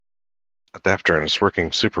adapter and it's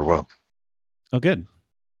working super well. Oh, good.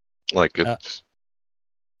 Like it's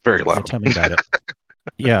very loud. Tell me about it.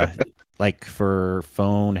 Yeah, like for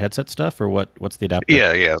phone headset stuff, or what's the adapter?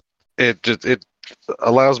 Yeah. It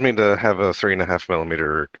allows me to have a 3.5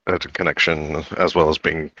 millimeter connection as well as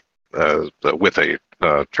being with a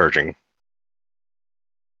charging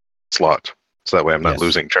slot, so that way I'm not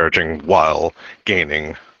losing charging while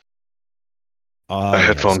gaining a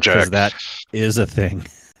headphone jack. Because that is a thing.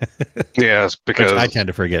 Yes, because which I tend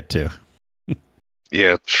to forget too.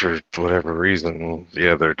 Yeah, for whatever reason,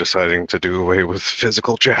 they're deciding to do away with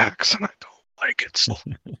physical jacks, and I don't like it. So.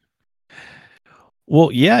 Well,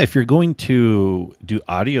 yeah, if you're going to do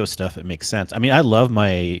audio stuff, it makes sense. I mean, I love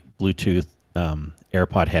my Bluetooth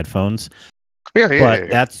AirPod headphones. But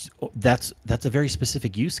that's a very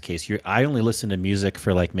specific use case. I only listen to music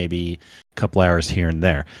for like maybe a couple hours here and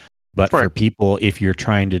there. But for people, if you're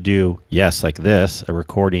trying to do like this, a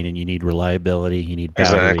recording, and you need reliability, you need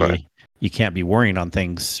battery. Exactly. You can't be worrying on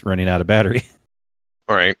things running out of battery.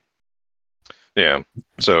 All right. Yeah.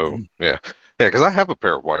 So, because I have a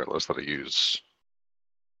pair of wireless that I use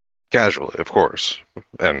casually, of course,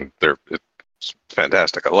 and it's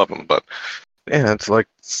fantastic. I love them, but it's like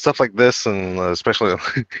stuff like this, and especially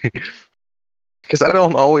because I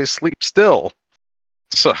don't always sleep still.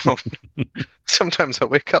 So sometimes I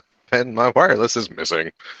wake up and my wireless is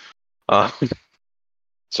missing.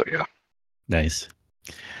 So, yeah. Nice.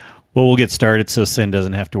 Well, we'll get started so Sin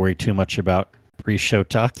doesn't have to worry too much about pre-show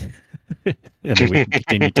talk. And then we can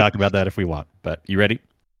continue to talk about that if we want. But you ready?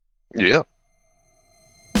 Yeah.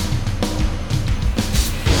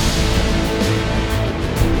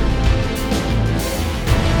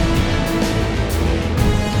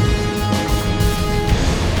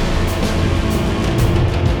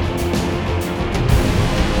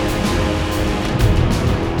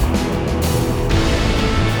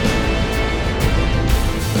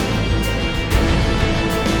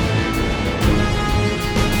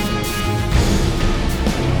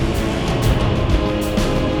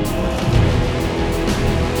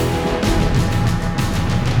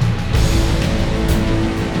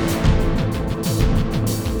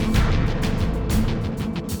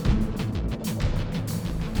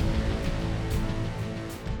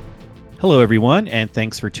 Hello, everyone, and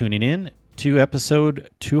thanks for tuning in to episode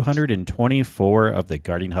 224 of the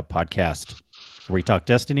Guardian Hub podcast, where we talk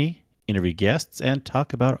Destiny, interview guests, and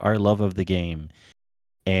talk about our love of the game.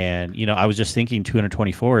 And, I was just thinking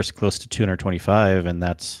 224 is close to 225, and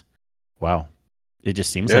that's, wow. It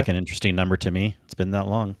just seems like an interesting number to me. It's been that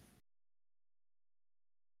long.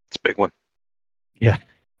 It's a big one. Yeah,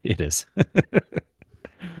 it is. It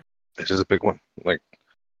is a big one. Like,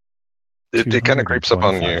 it kind of creeps up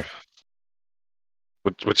on you.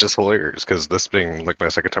 Which is hilarious, because this being like my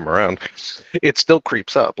second time around, it still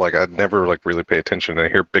creeps up. Like, I'd never really pay attention, and I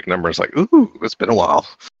hear big numbers like, ooh, it's been a while.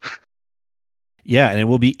 Yeah, and it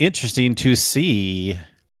will be interesting to see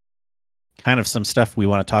kind of some stuff we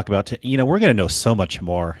want to talk about. We're going to know so much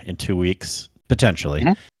more in 2 weeks, potentially.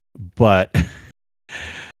 Mm-hmm. But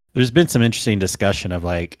there's been some interesting discussion of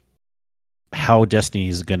like how Destiny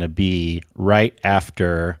is going to be right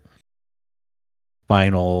after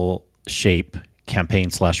Final Shape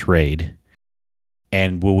campaign/raid,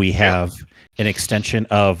 and will we have an extension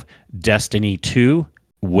of Destiny 2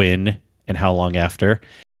 win, and how long after,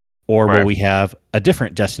 or will we have a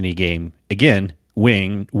different Destiny game again,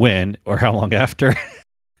 win, or how long after?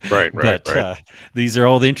 Right. These are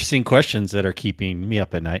all the interesting questions that are keeping me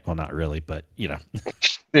up at night. Well, not really, but Yeah,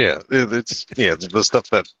 it's the stuff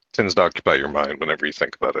that tends to occupy your mind whenever you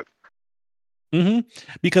think about it. Mm-hmm.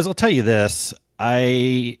 Because I'll tell you this,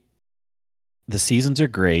 the seasons are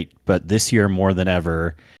great, but this year more than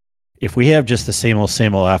ever, if we have just the same old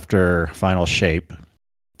after Final Shape,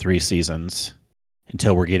 3 seasons,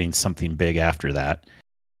 until we're getting something big after that,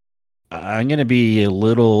 I'm going to be a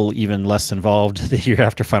little even less involved the year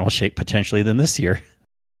after Final Shape potentially than this year.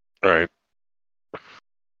 All right.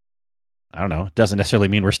 I don't know. It doesn't necessarily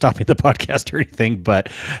mean we're stopping the podcast or anything, but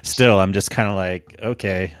still, I'm just kind of like,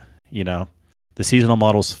 okay, the seasonal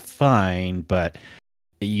model's fine, but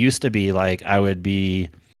it used to be like I would be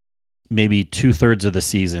maybe 2/3 of the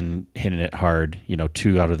season hitting it hard,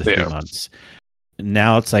 2 out of the 3 months.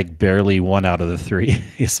 Now it's like barely 1 out of the 3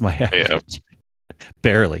 is my average. Yeah.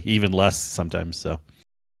 Barely, even less sometimes. So.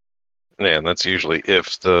 Yeah, and that's usually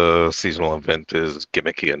if the seasonal event is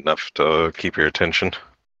gimmicky enough to keep your attention.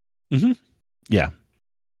 Mm-hmm. Yeah.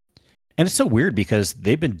 And it's so weird because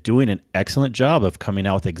they've been doing an excellent job of coming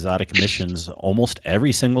out with exotic missions almost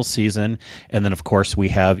every single season. And then, of course, we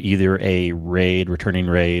have either a returning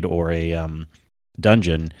raid, or a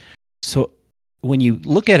dungeon. So when you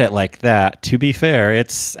look at it like that, to be fair,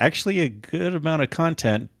 it's actually a good amount of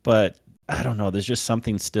content, but I don't know. There's just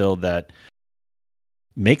something still that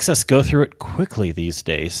makes us go through it quickly these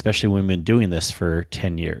days, especially when we've been doing this for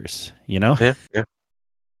 10 years, you know? Yeah, yeah,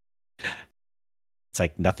 It's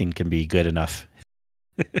like nothing can be good enough.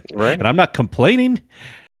 right. And I'm not complaining.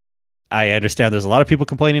 I understand there's a lot of people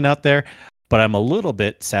complaining out there, but I'm a little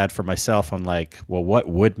bit sad for myself. I'm like, well, what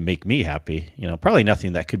would make me happy? You know, probably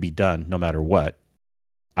nothing that could be done no matter what.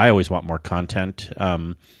 I always want more content.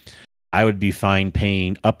 I would be fine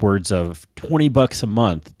paying upwards of $20 a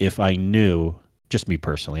month if I knew, just me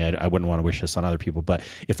personally, I wouldn't want to wish this on other people, but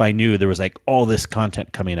if I knew there was like all this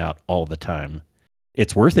content coming out all the time,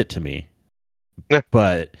 it's worth it to me. Yeah.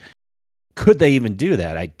 But could they even do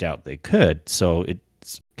that? I doubt they could. So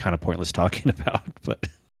it's kind of pointless talking about, but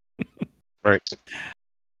Right.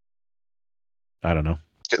 I don't know.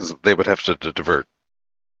 Because they would have to divert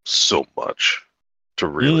so much to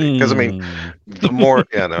really. Because I mean, the more,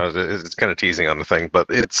 yeah, no, it's kind of teasing on the thing, but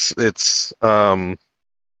it's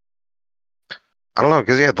I don't know,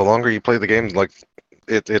 because yeah, the longer you play the game, like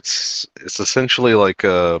it's essentially like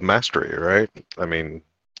mastery, right? I mean,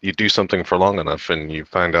 you do something for long enough, and you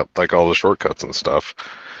find out like all the shortcuts and stuff,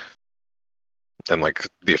 and like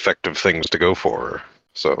the effective things to go for.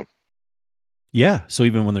 So yeah. So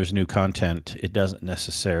even when there's new content, it doesn't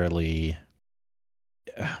necessarily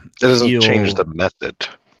it doesn't feel, change the method.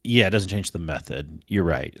 yeah, it doesn't change the method. You're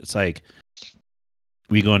right. It's like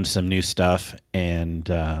we go into some new stuff and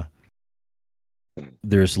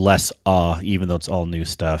there's less awe, even though it's all new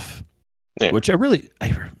stuff. Yeah. Which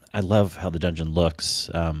I love how the dungeon looks.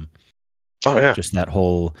 Oh yeah, Just that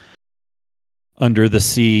whole under the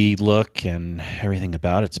sea look and everything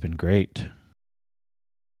about it's been great.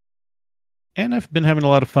 And I've been having a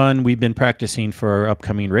lot of fun. We've been practicing for our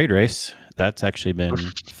upcoming raid race. That's actually been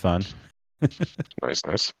fun.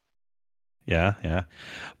 nice. Yeah, yeah.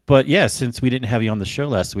 But yeah, since we didn't have you on the show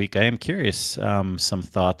last week, I am curious some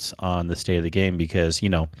thoughts on the state of the game because, you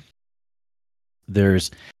know,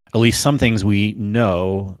 there's at least some things we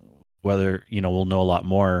know, whether, you know, we'll know a lot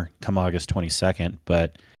more come August 22nd,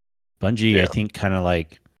 but Bungie, Yeah. I think, kind of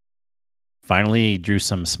like finally drew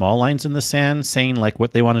some small lines in the sand saying like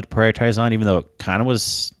what they wanted to prioritize on, even though it kind of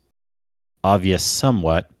was obvious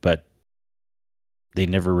somewhat, but they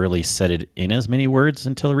never really said it in as many words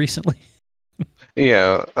until recently.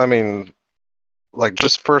 Yeah, I mean, like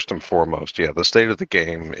just first and foremost, yeah, the state of the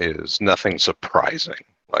game is nothing surprising.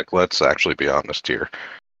 Like, let's actually be honest here.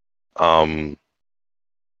 Like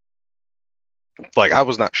I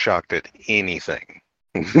was not shocked at anything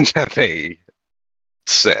that they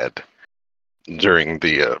said during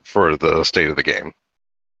the for the state of the game,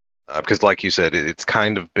 because like you said, it's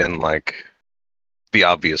kind of been like the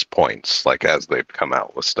obvious points, like as they've come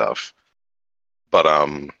out with stuff. But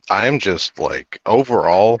I'm just like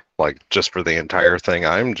overall, like just for the entire thing,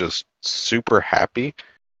 I'm just super happy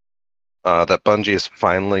that Bungie has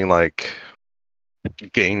finally like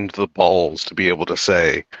gained the balls to be able to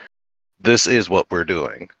say, "This is what we're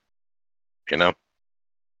doing," you know.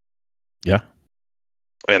 Yeah.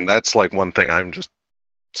 And that's like one thing I'm just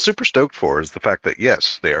super stoked for is the fact that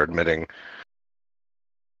yes, they are admitting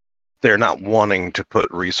they're not wanting to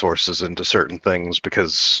put resources into certain things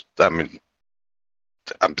because I mean,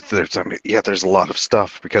 there's a lot of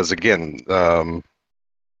stuff because again,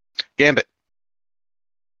 Gambit.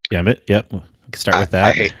 Gambit. Yep. We can start with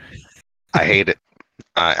that. I hate it.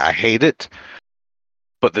 I hate it.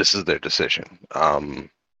 But this is their decision.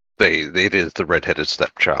 It is the redheaded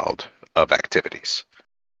stepchild of activities.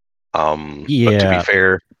 But to be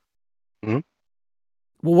fair, well,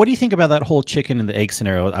 what do you think about that whole chicken and the egg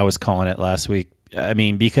scenario? I was calling it last week. I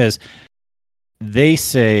mean, because they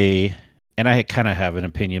say, and I kind of have an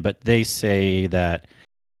opinion, but they say that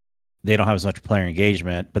they don't have as much player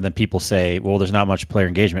engagement. But then people say, well, there's not much player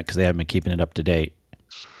engagement because they haven't been keeping it up to date.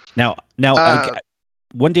 Now,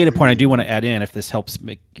 one data point I do want to add in, if this helps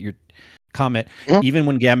make your comment, even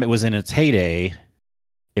when Gambit was in its heyday,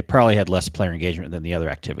 it probably had less player engagement than the other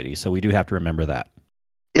activities. So we do have to remember that.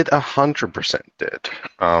 It 100% did,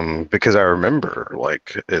 because I remember,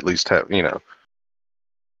 like, at least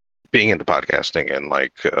being into podcasting and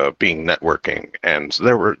like being networking, and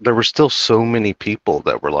there were still so many people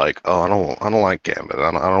that were like, "Oh, I don't like Gambit. I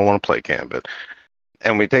don't want to play Gambit,"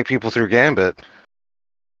 and we take people through Gambit,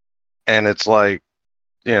 and it's like,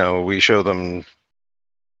 you know, we show them.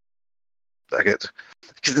 I guess,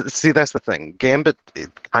 see, that's the thing. Gambit, it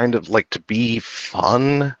kind of like to be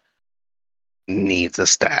fun, needs a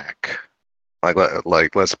stack.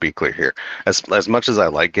 Like let's be clear here. As much as I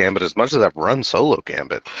like Gambit, as much as I've run solo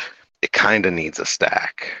Gambit, it kind of needs a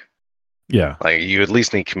stack. Yeah. Like you at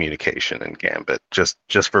least need communication in Gambit, just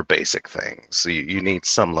for basic things. You need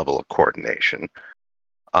some level of coordination.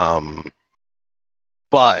 Um,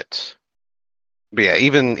 but yeah,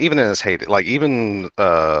 even in its heyday, like even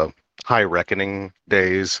High Reckoning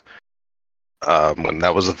days, when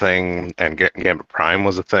that was a thing and Gambit Prime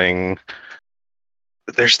was a thing,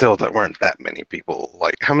 there still weren't that many people.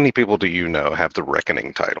 Like, how many people do you know have the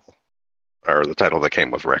Reckoning title, or the title that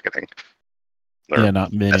came with Reckoning, or Yeah,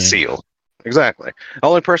 not a many. seal? Exactly. The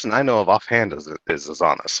only person I know of offhand is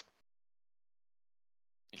Azanis,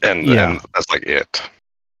 Yeah. and that's like it.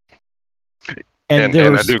 And there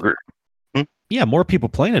And I was do agree. Hmm? yeah, more people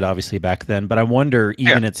playing it obviously back then, but I wonder Yeah,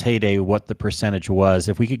 even its heyday what the percentage was.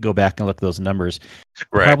 If we could go back and look at those numbers,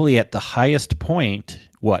 right. probably at the highest point,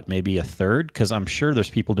 what, maybe a third? Because I'm sure there's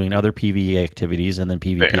people doing other PvE activities and then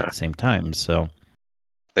PvP at Yeah, the same time. So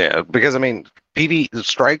yeah. Because I mean, PV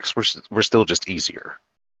strikes were still just easier.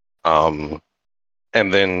 Um,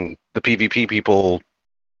 and then the PvP people,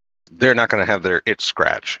 they're not going to have their it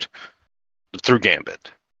scratched through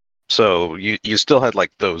Gambit. So you still had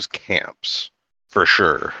like those camps for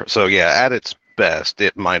sure. So yeah, at its best,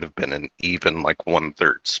 it might have been an even like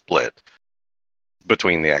 1/3 split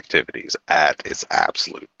between the activities at its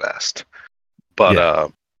absolute best. But yeah,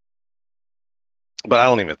 but I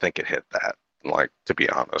don't even think it hit that. Like, to be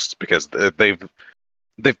honest, because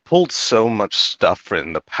they've pulled so much stuff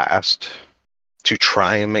in the past to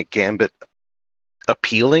try and make Gambit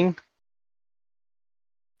appealing,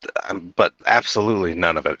 but absolutely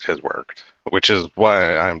none of it has worked. Which is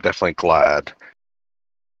why I'm definitely glad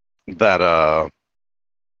that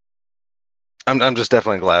I'm just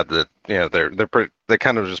definitely glad that they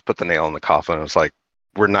kind of just put the nail in the coffin. It's like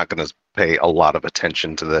we're not going to pay a lot of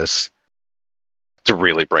attention to this to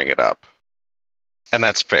really bring it up, and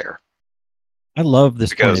that's fair I love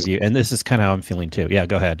this point of because view, and this is kind of how I'm feeling too. Yeah,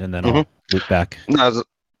 go ahead, and then Mhm. I'll loop back. No,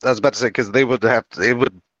 I was about to say because they would have to,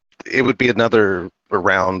 it would be another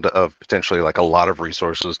round of potentially like a lot of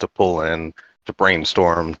resources to pull in, to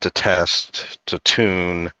brainstorm, to test, to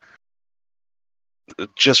tune,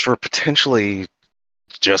 just for potentially,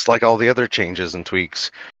 just like all the other changes and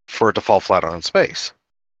tweaks, for it to fall flat on its face.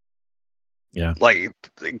 Yeah, Like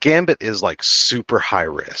Gambit is like super high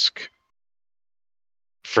risk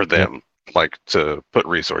for yep, them, like to put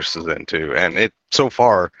resources into, and it so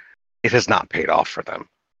far it has not paid off for them.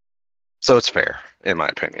 So it's fair, in my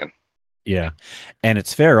opinion. yeah, and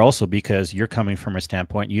it's fair also because you're coming from a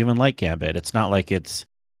standpoint you even like Gambit. It's not like it's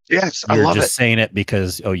Yes, I you're love it. just saying it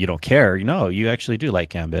because you don't care. No, you actually do like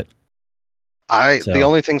Gambit. The So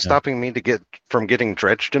only thing yeah, stopping me to get from getting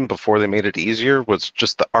dredged in before they made it easier was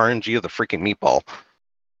just the RNG of the freaking meatball.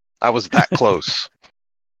 I was that close.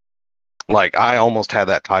 Like I almost had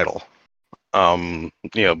that title.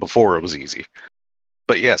 Before it was easy.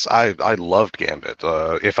 But yes, I loved Gambit.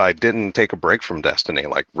 If I didn't take a break from Destiny,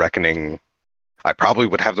 like Reckoning, I probably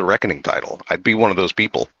would have the Reckoning title. I'd be one of those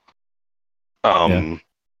people. yeah, Um,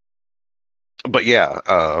 but yeah,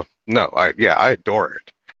 no, I adore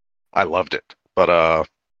it. I loved it. But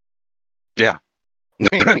yeah.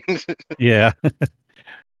 yeah.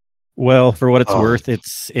 Well, for what it's Oh, worth,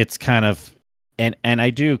 it's kind of and I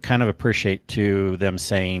do kind of appreciate to them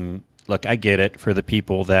saying, look, I get it for the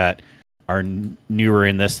people that are newer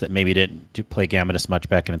in this that maybe didn't play Gambit as much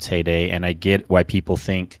back in its heyday, and I get why people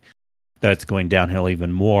think that it's going downhill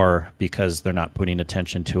even more because they're not putting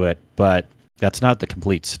attention to it. But that's not the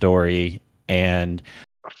complete story, and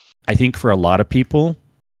I think for a lot of people,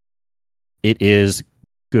 it is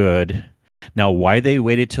good. Now, why they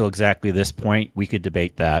waited till exactly this point, we could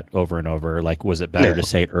debate that over and over. Like, was it better yeah, to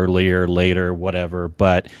say it earlier, later, whatever?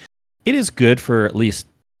 But it is good for at least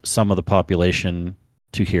some of the population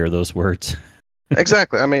to hear those words.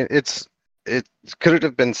 exactly. I mean, it could it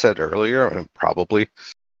have been said earlier? I mean, probably.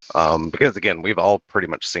 Because again, we've all pretty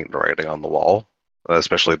much seen the writing on the wall,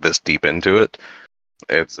 especially this deep into it.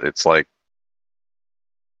 It's like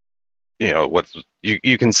what's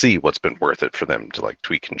you can see what's been worth it for them to like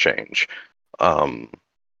tweak and change. Um,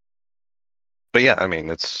 but yeah, I mean,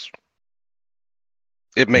 it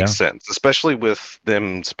makes Yeah. sense, especially with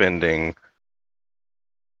them spending.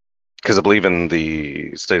 Because I believe in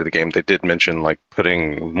the state of the game, they did mention like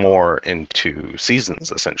putting more into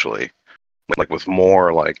seasons, essentially, like with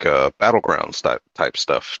more like battlegrounds type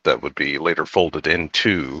stuff that would be later folded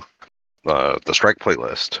into the strike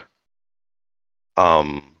playlist.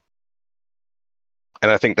 Um, and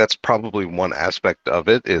I think that's probably one aspect of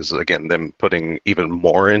it is again them putting even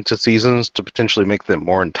more into seasons to potentially make them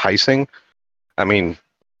more enticing. I mean,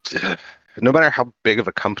 no matter how big of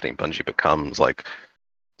a company Bungie becomes, like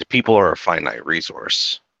the people are a finite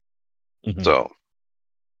resource. Mhm. So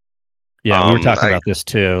Yeah, we were talking I about this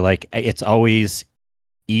too. Like, it's always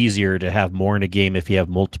easier to have more in a game if you have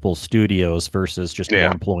multiple studios versus just more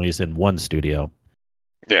yeah, employees in one studio.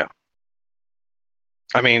 yeah.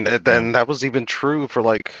 I mean, So, then that was even true for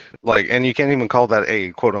and you can't even call that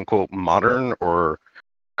a quote unquote modern or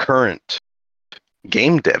current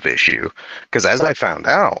game dev issue, because as I found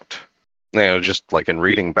out, just like in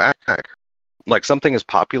reading back, like something is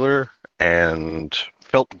popular and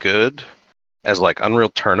felt good as like Unreal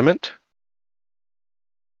Tournament.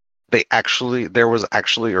 There was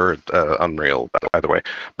actually, or Unreal, by the way,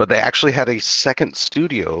 but they actually had a second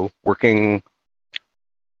studio working.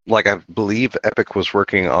 Like I believe Epic was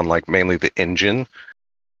working on like mainly the engine,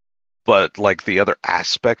 but like the other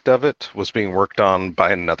aspect of it was being worked on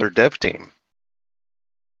by another dev team.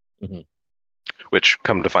 mhm. Which,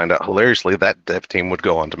 come to find out, hilariously, that dev team would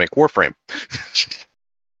go on to make Warframe.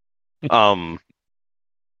 um,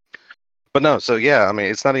 but no, so yeah, I mean,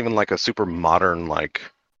 it's not even like a super modern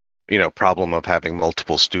problem of having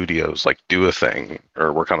multiple studios like do a thing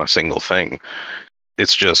or work on a single thing.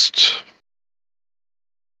 It's just,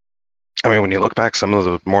 I mean, when you look back, some of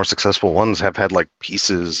the more successful ones have had like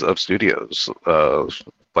pieces of studios,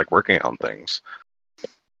 like working on things.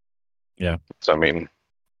 Yeah. So I mean,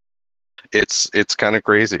 it's kind of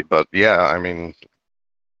crazy, but yeah, I mean,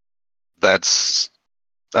 that's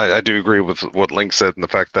I do agree with what Link said and the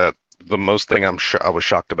fact that the most thing I was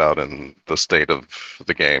shocked about in the state of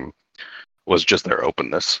the game was just their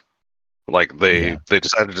openness. Like Yeah. they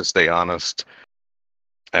decided to stay honest,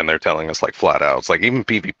 and they're telling us like flat out. It's like even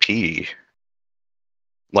PvP,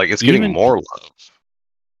 like it's getting Even more love.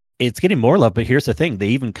 it's getting more love, but here's the thing: they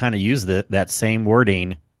even kind of use that same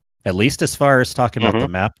wording, at least as far as talking about Hmm. the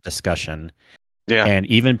map discussion, Yeah, and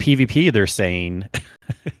even PvP. They're saying,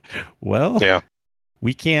 "Well, yeah,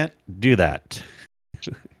 we can't do that.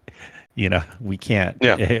 We can't.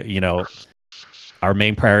 yeah. Our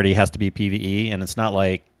main priority has to be PvE, and it's not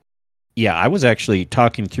like, yeah, I was actually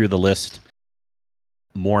talking through the list."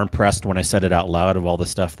 More impressed when I said it out loud of all the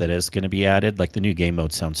stuff that is going to be added. Like the new game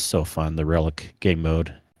mode sounds so fun. The Relic game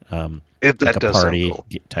mode, like That a does sound party cool.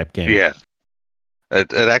 type game. Yeah,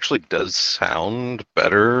 it actually does sound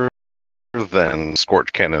better than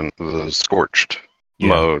the Scorched Yeah,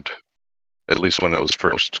 mode. At least when it was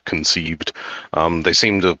first conceived, they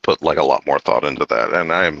seem to put like a lot more thought into that,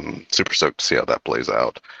 and I'm super stoked to see how that plays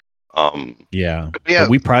out. yeah. But Yeah,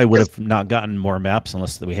 we probably would have not gotten more maps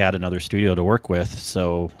unless we had another studio to work with.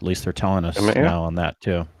 So at least they're telling I mean, us yeah, now on that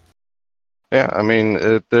too. yeah. I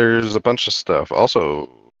mean, there's a bunch of stuff. Also,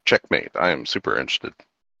 Checkmate. I am super interested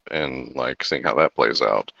in like seeing how that plays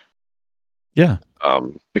out. Yeah,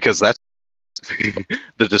 Because that's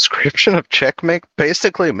the description of Checkmate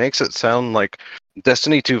basically makes it sound like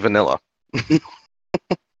Destiny 2 vanilla,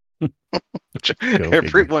 which go figure.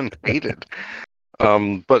 everyone hated.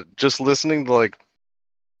 But just listening to like,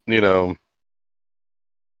 you know,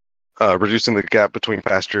 reducing the gap between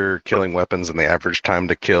faster killing weapons and the average time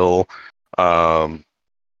to kill. Um,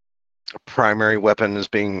 primary weapon is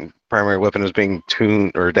being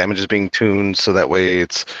tuned, or damage is being tuned so that way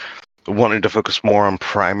it's wanting to focus more on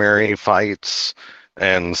primary fights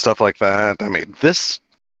and stuff like that. I mean, this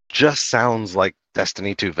just sounds like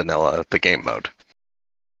Destiny 2 vanilla, the game mode,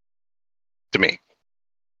 to me,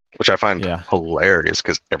 which I find Yeah, hilarious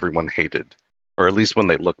because everyone hated, or at least when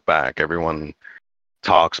they look back, everyone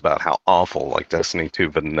talks about how awful like Destiny 2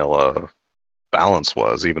 vanilla balance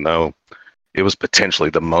was, even though it was potentially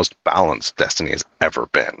the most balanced Destiny has ever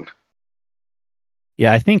been.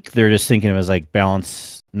 yeah. I think they're just thinking of it as like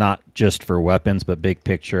balance, not just for weapons, but big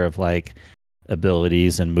picture of like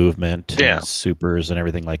abilities and movement Yeah, and supers and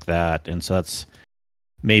everything like that. And so that's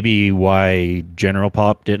maybe why General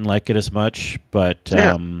Pop didn't like it as much, but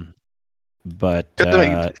yeah. I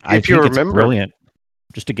mean, I if you think it's remember, brilliant.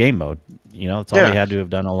 Just a game mode. That's all they yeah, had to have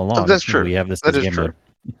done all along. that's true. We have this That as is game true. mode.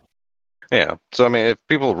 Yeah. So I mean, if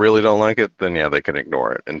people really don't like it, then yeah, they can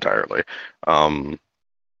ignore it entirely. Um,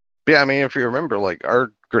 but yeah, I mean, if you remember, like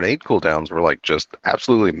our grenade cooldowns were like just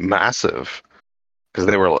absolutely massive because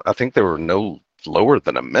I think they were no lower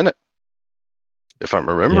than a minute, if I'm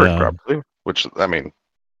remembering Yeah, properly. Which I mean,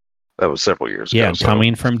 that was several years yeah. ago. And So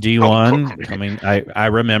coming from how D1, quickly? I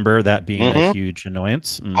remember that being a Mm-hmm. huge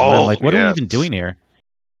annoyance. I'm Oh like, what are we even yes, doing here?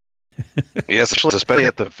 yes. Especially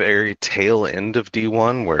at the very tail end of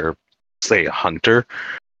D1, where say a hunter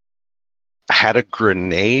had a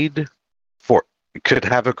grenade for could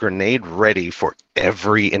have a grenade ready for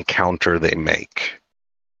every encounter they make.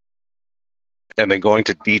 And then going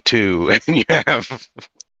to D2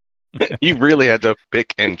 and you really had to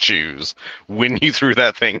pick and choose when you threw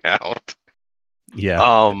that thing out. Yeah,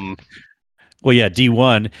 Um Well, yeah,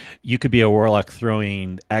 D1, you could be a warlock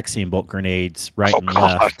throwing axiom bolt grenades right Oh and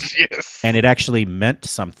God, left, yes. and it actually meant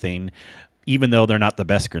something, even though they're not the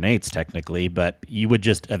best grenades technically. But you would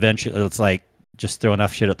just eventually, it's like just throw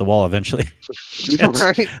enough shit at the wall, eventually gets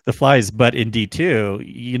Right? the flies. But in D2,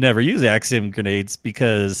 you never use axiom grenades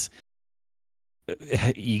because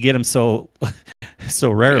you get them so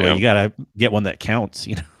rarely. Yeah. You gotta get one that counts.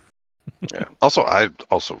 Yeah. Also, I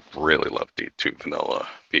also really love D2 Vanilla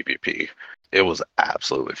PvP. It was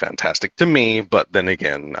absolutely fantastic to me, but then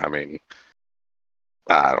again, I mean,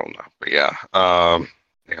 I don't know. But yeah.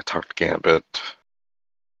 Yeah, talk to Gambit.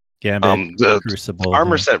 Gambit, The Crucible.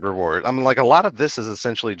 armor Yeah. set reward. I mean, like a lot of this is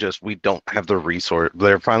essentially just we don't have the resource.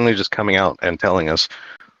 They're finally just coming out and telling us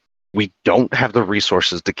we don't have the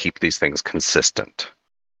resources to keep these things consistent.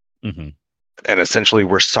 Hmm. And essentially,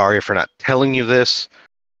 we're sorry for not telling you this,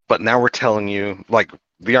 but now we're telling you, like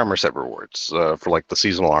the armor set rewards for like the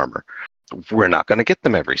seasonal armor. We're not going to get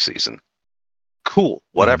them every season. Cool,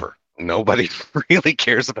 whatever. Nobody really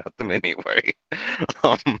cares about them anyway.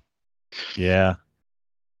 um, Yeah.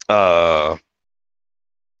 I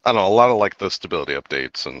don't know, a lot of like the stability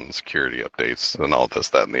updates and security updates and all this,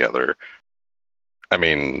 that, and the other. I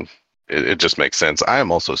mean, it just makes sense. I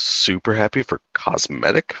am also super happy for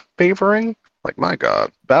cosmetic favoring. Like, my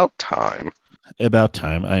God, about time. About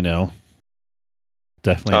time. I know.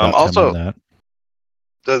 Definitely about time on Also, that.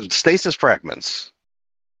 the stasis fragments.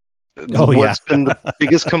 Oh yeah. What's been the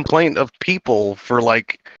biggest complaint of people for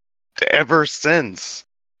like ever since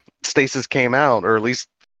Stasis came out, or at least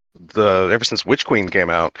the ever since Witch Queen came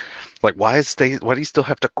out. Like, why do you still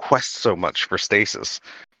have to quest so much for Stasis?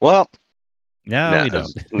 Well, No, no, we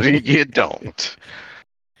don't. you don't.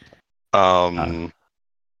 Uh, Um,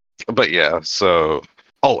 but yeah, so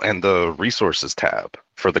and the resources tab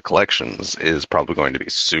for the collections is probably going to be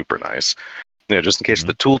super nice. Just in case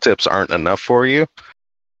the mhm. tooltips aren't enough for you,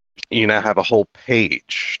 you now have a whole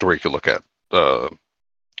page where you can look at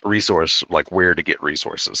resource, like where to get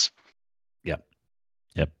resources. Yep.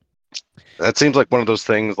 Yep. That seems like one of those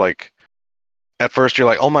things. Like at first, you're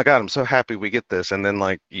like, "Oh my God, I'm so happy we get this," and then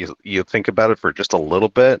like you think about it for just a little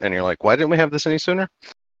bit, and you're like, "Why didn't we have this any sooner?"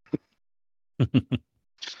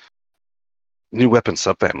 New weapon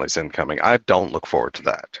subfamilies incoming. I don't look forward to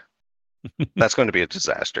that. That's going to be a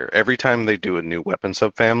disaster. Every time they do a new weapon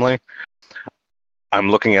subfamily, I'm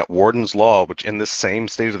looking at Warden's Law, which in this same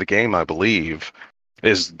state of the game, I believe,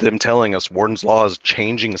 is them telling us Warden's Law is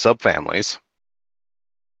changing subfamilies.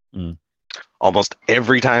 Mm. Almost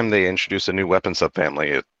every time they introduce a new weapon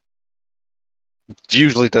subfamily, it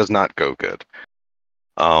usually does not go good.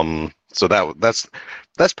 So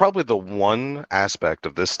that's probably the one aspect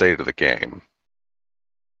of this state of the game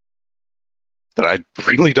that I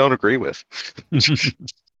really don't agree with.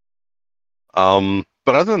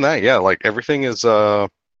 But other than that, yeah, like everything is. I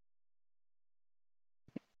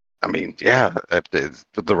mean, yeah,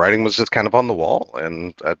 the writing was just kind of on the wall,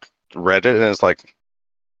 and I read it, and it's like,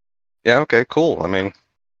 yeah, okay, cool. I mean,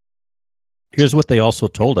 Here's what they also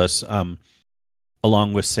told us,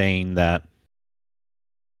 along with saying that,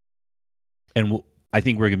 and I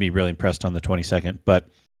think we're going to be really impressed on the 22nd, but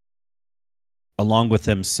along with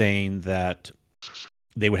them saying that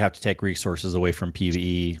they would have to take resources away from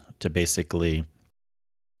PvE to basically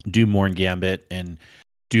do more in Gambit and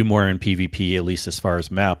do more in PvP, at least as far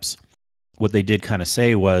as maps. What they did kind of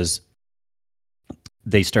say was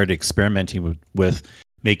they started experimenting with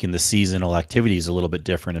making the seasonal activities a little bit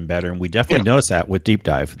different and better. And we definitely yeah, noticed that with Deep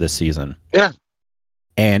Dive this season. yeah,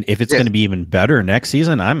 And if it's yeah. going to be even better next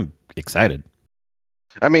season, I'm excited.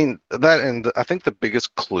 I mean that, and I think the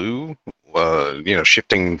biggest clue,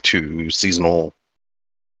 shifting to seasonal,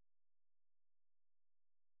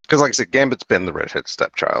 because like I said, Gambit's been the redhead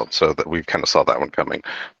stepchild, so that we've kind of saw that one coming.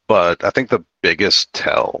 But I think the biggest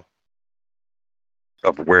tell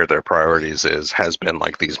of where their priorities has been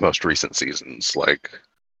like these most recent seasons. Like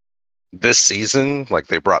this season, like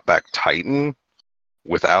they brought back Titan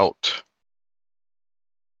without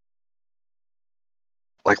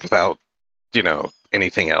without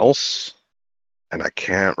anything else. And I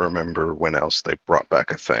can't remember when else they brought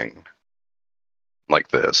back a thing like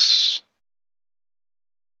this.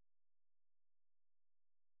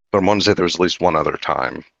 But I want to say there was at least one other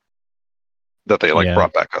time that they like Yeah.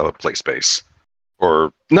 brought back a play space.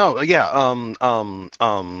 Or no, yeah,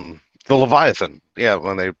 the Leviathan. Yeah,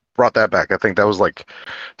 when they brought that back, I think that was like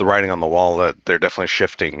the writing on the wall that they're definitely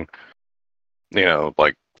shifting.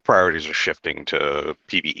 Like priorities are shifting to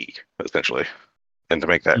PvE essentially, and to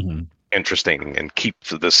make that Mhm. interesting and keep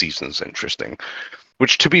the seasons interesting.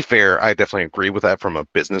 Which, to be fair, I definitely agree with that from a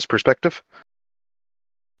business perspective.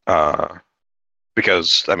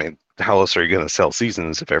 Because I mean, how else are you going to sell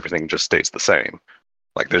seasons if everything just stays the same?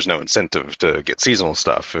 Like, there's no incentive to get seasonal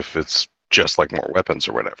stuff if it's just like more weapons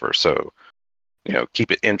or whatever. So,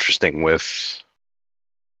 keep it interesting with,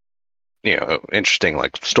 interesting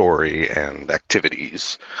like story and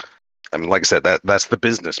activities. I mean, like I said, that's the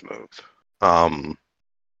business move.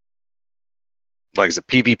 Like I said,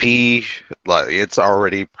 PvP, like it's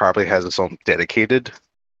already probably has its own dedicated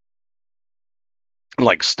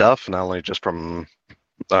like stuff, not only just from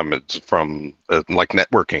it's from like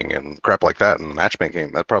networking and crap like that and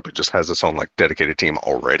matchmaking. That probably just has its own like dedicated team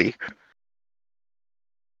already.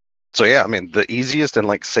 So yeah, I mean, the easiest and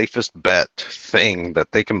like safest bet thing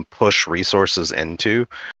that they can push resources into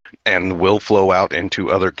and will flow out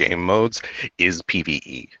into other game modes is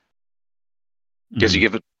PvE. Because you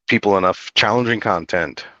give people enough challenging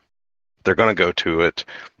content, they're going to go to it.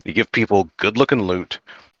 You give people good looking loot,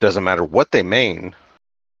 doesn't matter what they main.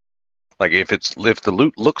 Like if the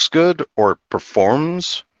loot looks good or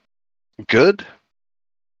performs good,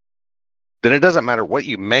 then it doesn't matter what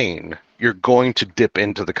you main, you're going to dip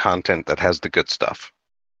into the content that has the good stuff.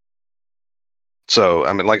 So,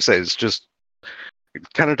 I mean, like I say, it's just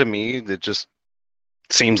kind of, to me, it just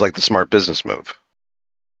seems like the smart business move.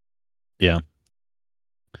 Yeah.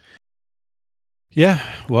 Yeah,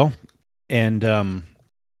 well, and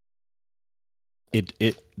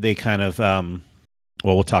they kind of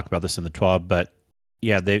well, we'll talk about this in the TWAB, but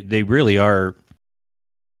yeah, they really are.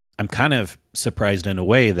 I'm kind of surprised in a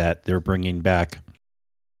way that they're bringing back.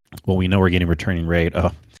 Well, we know we're getting returning raid.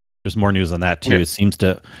 Oh, there's more news on that too. Yeah. It seems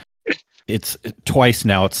to. It's twice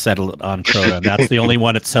now. It's settled on Crota, and that's the only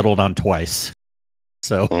one it's settled on twice.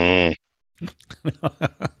 So,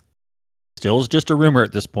 still is just a rumor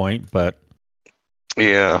at this point, but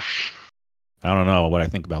yeah, I don't know what I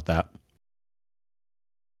think about that.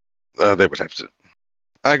 They would have to.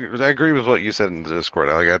 I agree with what you said in the Discord.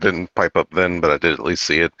 Like, I didn't pipe up then, but I did at least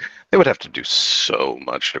see it. They would have to do so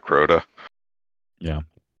much to Crota. Yeah.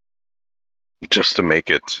 Just to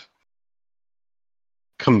make it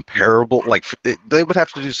comparable. Like, they would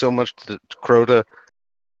have to do so much to Crota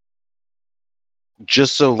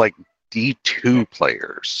just so, like, D2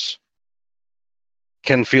 players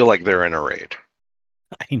can feel like they're in a raid.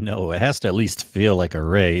 I know. It has to at least feel like a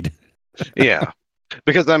raid. Yeah.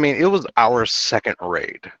 Because, I mean, it was our second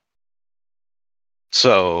raid.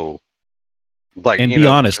 So, like, and be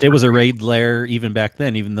honest, it was a raid lair even back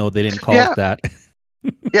then, even though they didn't call it that.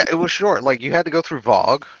 Yeah, it was short. Like, you had to go through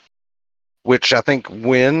VOG, which I think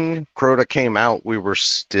when Crota came out, we were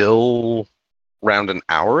still around an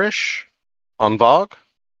hour-ish on VOG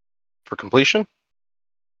for completion.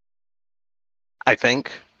 I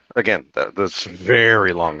think. Again, that's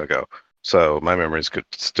very long ago. So my memories could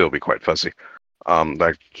still be quite fuzzy.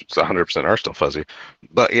 Like 100% are still fuzzy,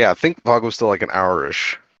 but yeah, I think VOG was still like an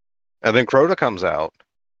hour-ish, and then Crota comes out,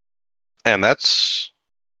 and that's,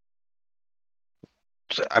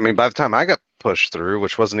 I mean, by the time I got pushed through,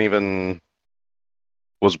 which was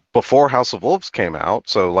before House of Wolves came out,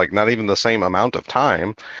 so like not even the same amount of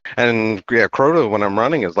time, and yeah, Crota when I'm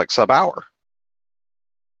running is like sub-hour.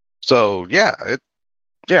 So yeah,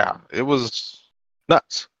 it was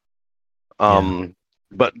nuts.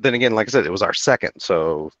 But then again, like I said, it was our second,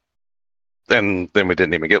 so then we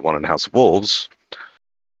didn't even get one in House of Wolves.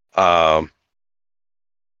 But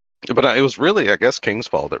it was really, I guess,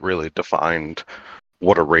 Kingsfall that really defined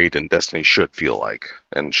what a raid in Destiny should feel like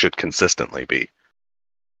and should consistently be.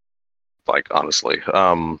 Like, honestly.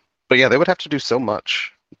 But yeah, they would have to do so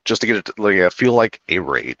much just to get it to feel like a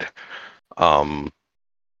raid. Because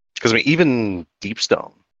I mean, even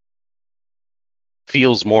Deepstone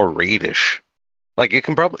feels more raidish. Like, it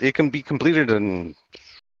can be completed in.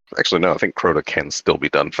 Actually, no, I think Crota can still be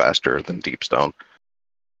done faster than Deepstone.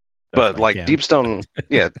 But like Deepstone,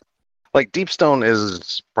 yeah, like Deepstone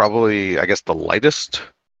is probably, I guess, the lightest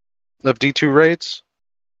of D2 raids.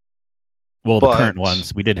 Well, the current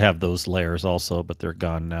ones, we did have those layers also, but they're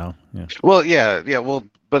gone now. Yeah. Well, yeah, well,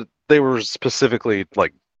 but they were specifically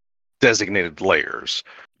like designated layers.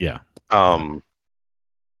 Yeah. But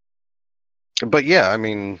yeah, I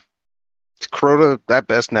mean, Crota at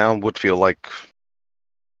best now would feel like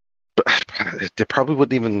they probably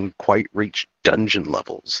wouldn't even quite reach dungeon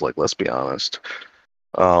levels. Like, let's be honest.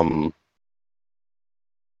 We're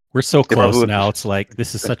so close now. It's like,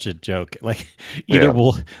 this is such a joke. Like, either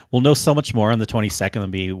we'll know so much more on the 22nd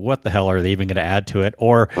and be, what the hell are they even going to add to it?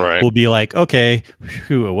 Or we'll be like, okay,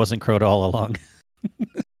 whew, it wasn't Crota all along.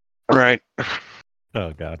 Right.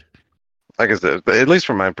 Oh God. Like I said, at least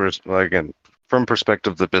from my from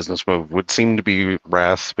perspective, the business move would seem to be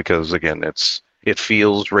Wrath because, again, it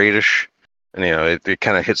feels raidish, and it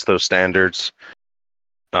kind of hits those standards.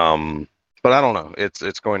 But I don't know.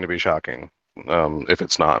 It's going to be shocking if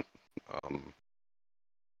it's not. Um,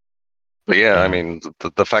 but yeah, I Yeah. mean,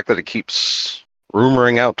 the fact that it keeps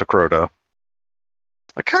rumoring out to Crota,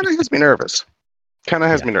 it kind of has me nervous. Kind of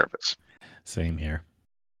has Yeah. me nervous Same here.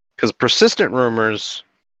 because persistent rumors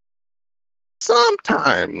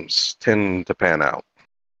sometimes tend to pan out.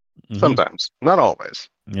 Hmm. Sometimes, not always.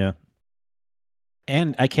 Yeah.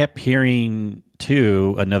 And I kept hearing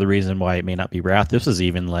too another reason why it may not be Wrath. This was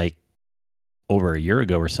even like over a year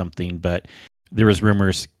ago or something, but there was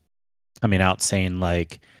rumors coming out saying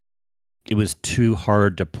like it was too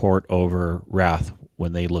hard to port over Wrath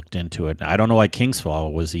when they looked into it. I don't know why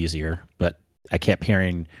Kingsfall was easier, but I kept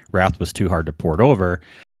hearing Wrath was too hard to port over.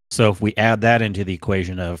 So if we add that into the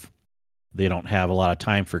equation of they don't have a lot of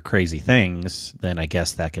time for crazy things, then I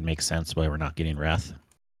guess that could make sense why we're not getting Wrath.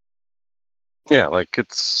 Yeah, like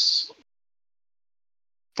it's.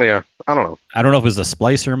 Yeah, I don't know. I don't know if it was the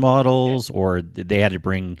splicer models or they had to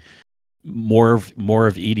bring more of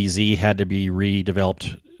EDZ had to be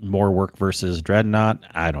redeveloped, more work versus Dreadnought.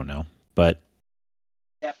 I don't know, but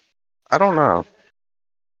I don't know.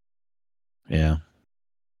 yeah.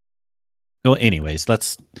 Well, anyways,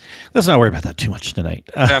 let's not worry about that too much tonight.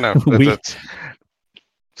 I know. We That's.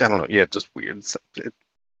 I don't know. Yeah, just weird. It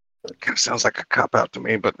kind of sounds like a cop out to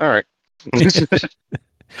me, but all right.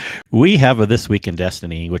 we have a This Week in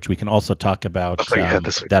Destiny, which we can also talk about Oh yeah,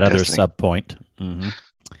 this week that in other Destiny. sub point. Mm-hmm.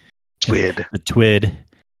 Twid. The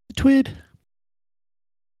Twid.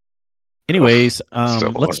 Anyways,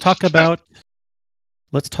 So let's talk about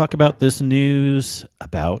this news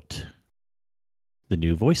about the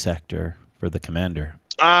new voice actor for the commander.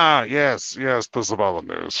 yes, the Zavala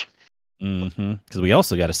news. Because we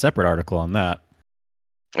also got a separate article on that.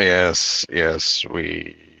 Yes,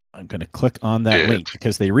 we I'm going to click on that did. link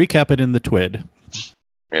because they recap it in the Twid.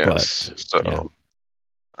 Yes, But, so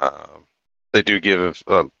yeah. They do give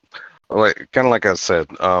like kind of like I said.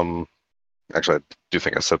 Actually, I do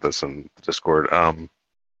think I said this in Discord. I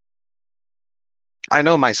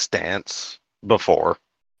know my stance before.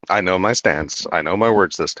 I know my stance. I know my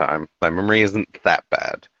words this time. My memory isn't that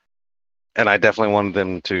bad. And I definitely wanted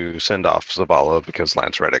them to send off Zavala because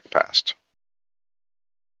Lance Reddick passed.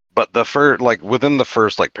 But the first, like within the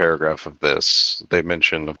first like paragraph of this, they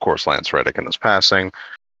mentioned, of course, Lance Reddick and his passing.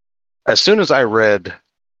 As soon as I read,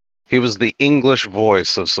 he was the English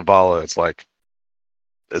voice of Zavala.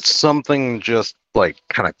 It's something just like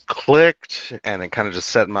kind of clicked, and it kind of just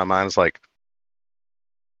set in my mind. It's like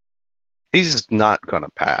he's not gonna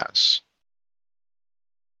pass.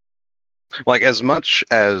 Like as much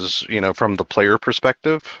as from the player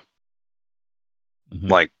perspective,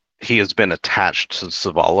 like he has been attached to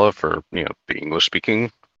Zavala for the English speaking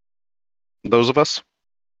those of us.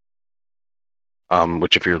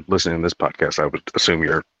 Which if you're listening to this podcast, I would assume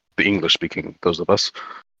you're the English speaking those of us.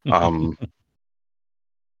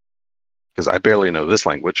 Because I barely know this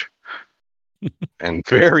language, and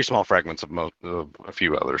very small fragments of a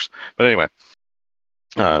few others. But anyway,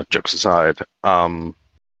 jokes aside,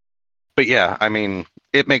 but yeah, I mean,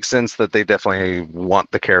 it makes sense that they definitely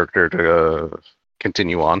want the character to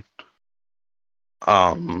continue on.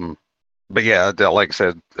 But yeah, like I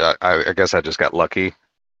said, I guess I just got lucky,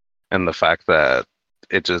 and the fact that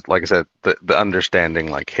it just, like I said, the understanding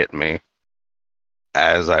like hit me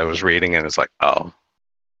as I was reading, and it's like, oh.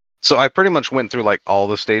 So I pretty much went through like all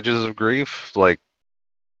the stages of grief, like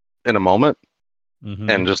in a moment,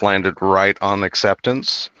 and just landed right on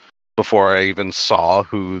acceptance before I even saw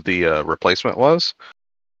who the replacement was.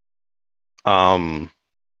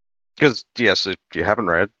 Because yes, if you haven't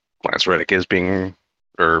read, Lance Reddick is being,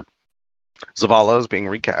 or Zavala is being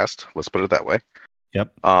recast. Let's put it that way.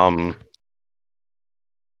 Yep.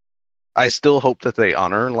 I still hope that they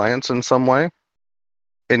honor Lance in some way,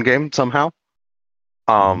 in game somehow.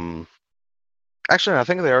 Actually, I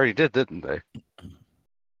think they already did, didn't they?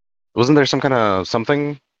 Wasn't there some kind of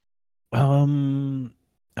something? Oh, now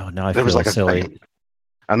I There feel was like a silly. thing.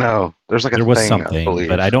 I know. There's like a There was thing, something, I believe.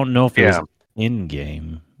 but I don't know if it was in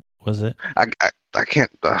game. Was it? I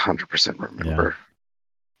can't 100% remember. Yeah.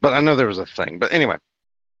 But I know there was a thing. But anyway.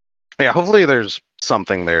 Yeah, hopefully there's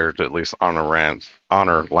something there to at least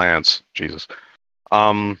honor Lance. Jesus.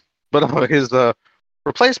 But his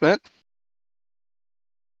replacement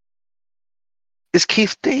is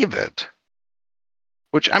Keith David,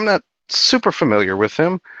 which I'm not super familiar with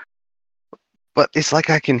him, but it's like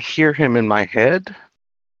I can hear him in my head.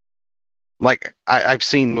 Like I've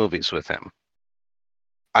seen movies with him.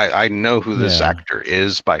 I know who this actor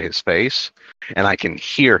is by his face, and I can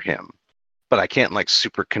hear him, but I can't like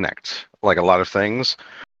super connect like a lot of things.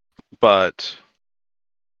 But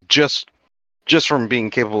just just from being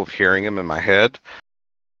capable of hearing him in my head,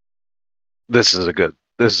 this is a good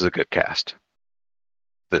cast.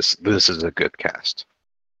 This is a good cast.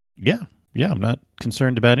 Yeah, I'm not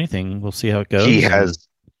concerned about anything. We'll see how it goes. He has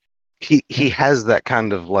he has that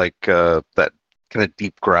kind of like that kind of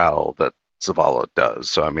deep growl that Zavala does.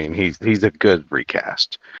 So I mean, he's a good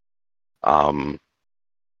recast. But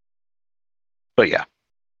yeah.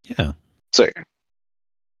 So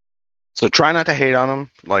try not to hate on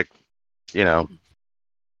him. Like, you know,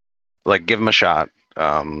 like give him a shot.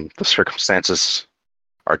 The circumstances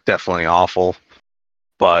are definitely awful,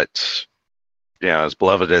 but as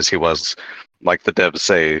beloved as he was, like the devs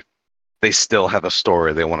say, they still have a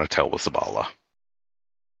story they want to tell with Zavala.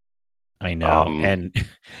 I know, and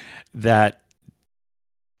that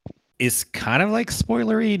is kind of like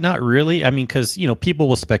spoilery. Not really. I mean, because people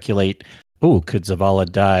will speculate. Oh, could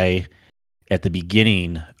Zavala die at the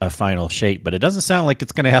beginning of Final Shape? But it doesn't sound like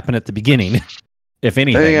it's going to happen at the beginning, if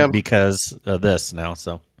anything, because of this now.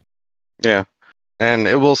 So yeah, and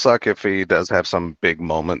it will suck if he does have some big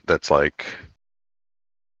moment that's like.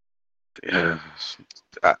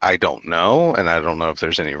 I don't know, and I don't know if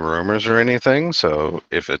there's any rumors or anything. So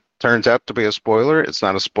if it turns out to be a spoiler, it's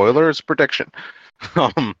not a spoiler; it's a prediction.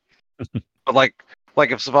 But like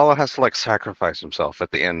if Zavala has to like sacrifice himself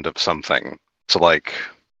at the end of something to like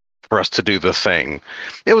for us to do the thing,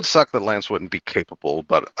 it would suck that Lance wouldn't be capable.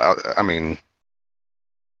 But I mean,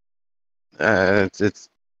 it's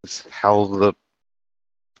how the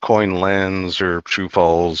coin lands or shoe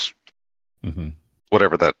falls,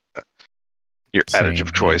 whatever that. Your adage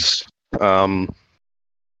of choice. Yeah.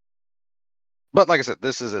 But like I said,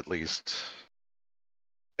 this is at least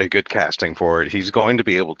a good casting for it. He's going to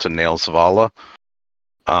be able to nail Zavala.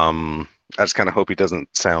 I just kind of hope he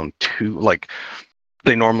doesn't sound too like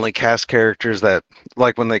they normally cast characters that,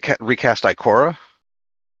 like when they recast Ikora,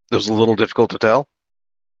 it was a little difficult to tell.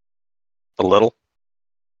 A little.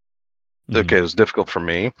 Okay, it was difficult for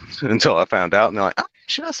me until I found out, and they're like, "Oh,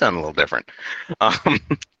 she does sound a little different."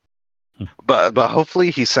 But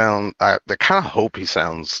hopefully he sounds. I kind of hope he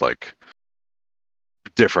sounds like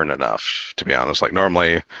different enough. To be honest, like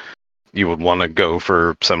normally you would want to go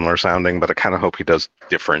for similar sounding, but I kind of hope he does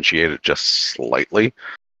differentiate it just slightly.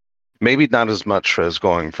 Maybe not as much as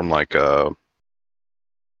going from like oh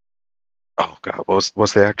god,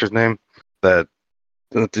 what's the actor's name that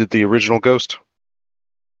did the original Ghost?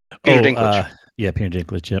 Peter Dinklage. Yeah, Peter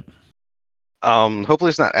Dinklage. Yep. Hopefully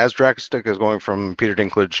it's not as drastic as going from Peter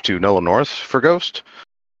Dinklage to Nolan North for Ghost.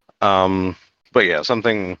 But yeah,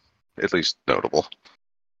 something at least notable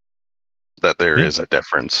that there is a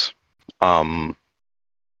difference. What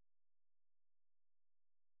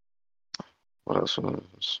else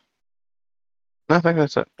was? No, I think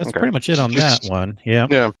that's it. That's pretty much it on that one. Yeah.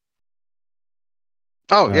 Yeah.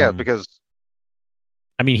 Oh yeah, because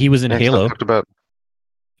I mean he was in Halo. Talked about.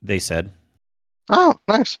 They said. Oh,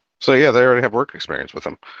 nice. So yeah, they already have work experience with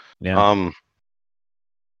him. Yeah.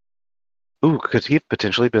 Ooh, could he have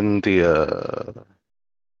potentially been the?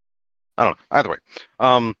 I don't know. Either way,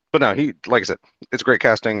 but no, he like I said, it's great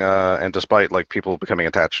casting. And despite like people becoming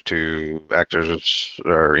attached to actors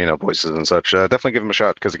or voices and such, definitely give him a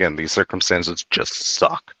shot because again, these circumstances just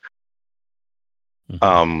suck.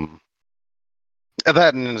 And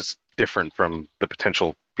that is different from the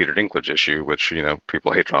potential Peter Dinklage issue, which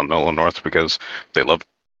people hate on Nolan North because they love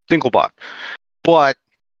Dinklebot. But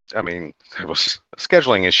I mean, it was a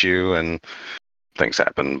scheduling issue and things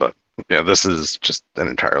happen. But this is just an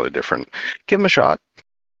entirely different. Give him a shot.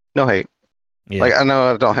 No hate. Yeah. Like I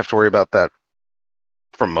know I don't have to worry about that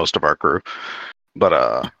from most of our crew,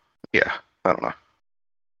 but yeah, I don't know.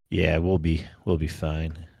 Yeah, we'll be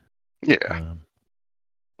fine. Yeah.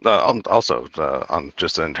 Also, on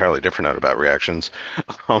just an entirely different note about reactions,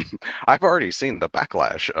 I've already seen the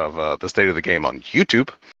backlash of the state of the game on YouTube.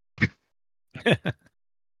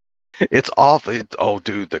 It's awful. Oh,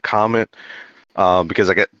 dude, the comment because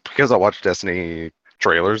I watch Destiny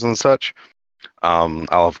trailers and such. I'll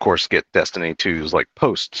of course get Destiny 2's like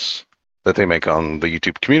posts that they make on the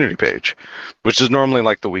YouTube community page, which is normally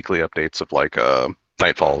like the weekly updates of like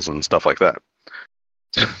Nightfalls and stuff like that.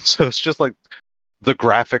 So it's just like the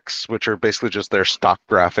graphics, which are basically just their stock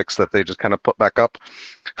graphics that they just kind of put back up.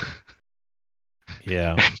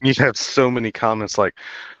 Yeah. You have so many comments like,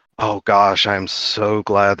 oh gosh, I'm so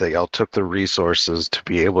glad that y'all took the resources to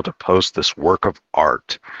be able to post this work of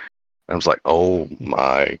art. And I was like, oh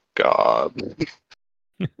my god.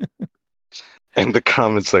 And the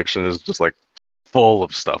comment section is just like full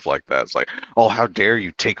of stuff like that. It's like, oh, how dare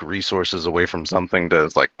you take resources away from something to,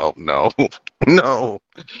 it's like, oh no, no.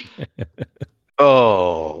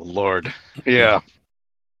 Oh Lord. Yeah.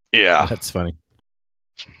 Yeah. That's funny.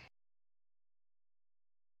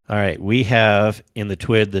 All right, we have in the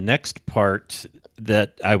TWID the next part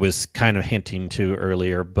that I was kind of hinting to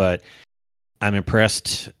earlier, but I'm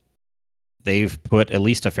impressed. They've put at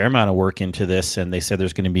least a fair amount of work into this, and they said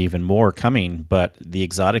there's going to be even more coming. But the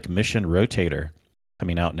Exotic Mission Rotator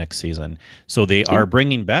coming out next season, so they are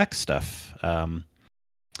bringing back stuff.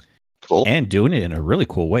 Cool. And doing it in a really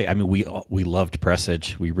cool way. I mean, we loved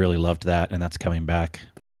Presage. We really loved that, and that's coming back.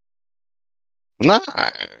 Nice.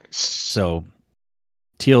 So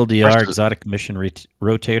TLDR Exotic Mission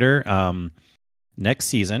Rotator. Next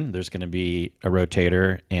season, there's going to be a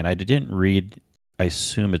rotator, and I didn't read. I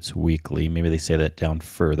assume it's weekly. Maybe they say that down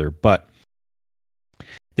further, but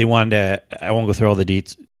they wanted to. I won't go through all the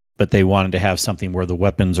deets, but they wanted to have something where the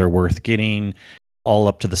weapons are worth getting, all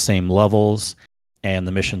up to the same levels, and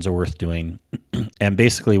the missions are worth doing. And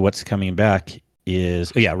basically, what's coming back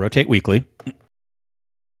is rotate weekly.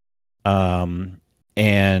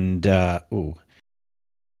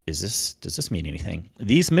 Does this mean anything?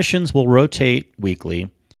 These missions will rotate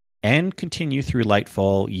weekly and continue through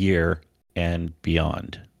Lightfall year and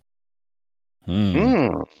beyond.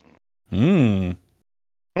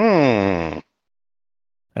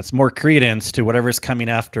 That's more credence to whatever's coming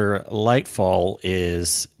after Lightfall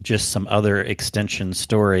is just some other extension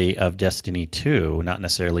story of Destiny 2, not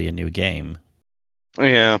necessarily a new game.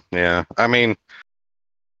 Yeah. I mean,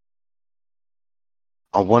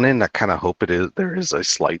 on one end, I kind of hope there is a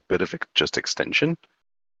slight bit of just extension,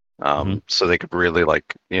 so they could really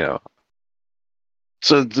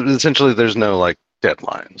so essentially there's no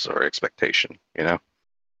deadlines or expectation,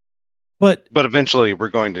 But eventually we're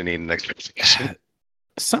going to need an expectation.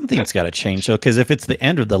 Something's got to change, though, because if it's the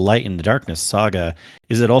end of the Light and the Darkness saga,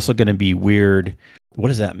 is it also going to be weird? What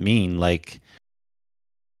does that mean?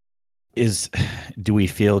 Do we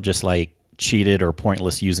feel just cheated or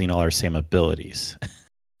pointless using all our same abilities?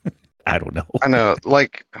 I don't know. I know,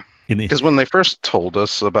 because when they first told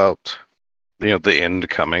us about, the end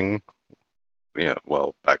coming,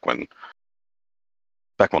 back when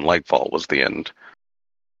Lightfall was the end,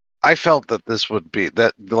 I felt that this would be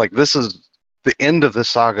this is the end of the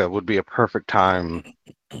saga would be a perfect time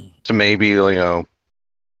to maybe work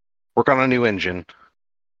on a new engine,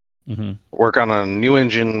 work on a new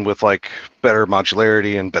engine with better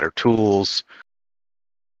modularity and better tools,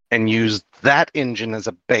 and use that engine as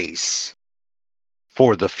a base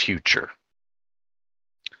for the future.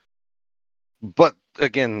 But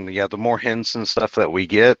again, the more hints and stuff that we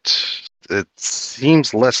get, it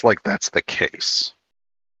seems less like that's the case.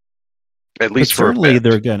 At least for certainly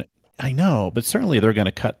they're gonna. I know, but certainly they're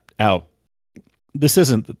gonna cut out. This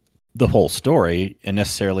isn't the whole story and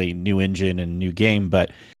necessarily new engine and new game, but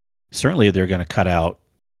certainly they're gonna cut out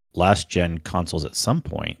last gen consoles at some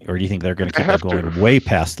point. Or do you think they're gonna keep that going way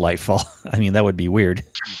past Lightfall? I mean, that would be weird.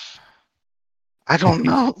 I don't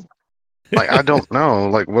know. I don't know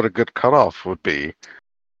what a good cutoff would be.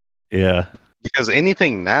 Yeah. Because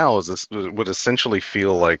anything now would essentially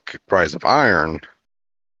feel like Rise of Iron.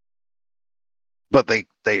 But they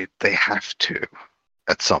have to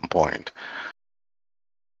at some point.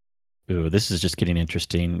 Ooh, this is just getting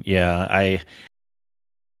interesting. Yeah,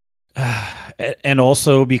 and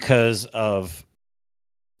also because of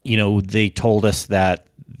they told us that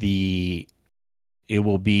it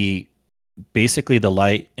will be basically the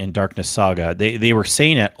Light and Darkness saga. They were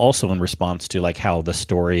saying it also in response to how the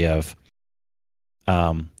story of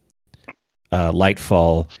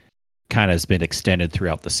Lightfall kind of has been extended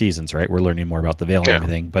throughout the seasons, right? We're learning more about the Veil and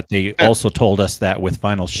everything, but they also told us that with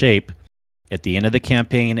Final Shape, at the end of the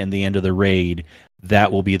campaign and the end of the raid,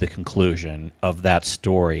 that will be the conclusion of that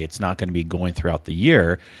story. It's not going to be going throughout the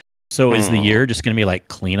year. So is the year just going to be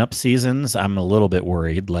cleanup seasons? I'm a little bit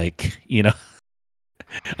worried. I'm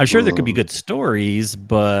sure there could be good stories,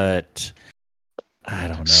 but I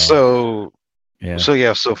don't know. So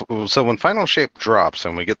when Final Shape drops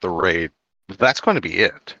and we get the raid, that's going to be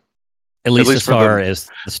it. At least as far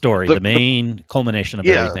as the story, the main culmination of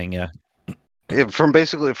everything,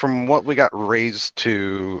 from what we got raised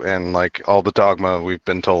to, and all the dogma we've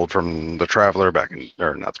been told from the Traveler not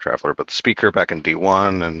the Traveler, but the Speaker back in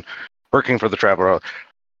D1 and working for the Traveler.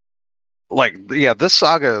 This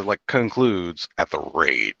saga concludes at the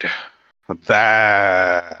raid.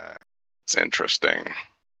 That's interesting.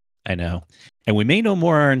 I know. And we may know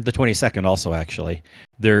more on the 22nd also, actually.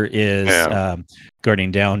 There is,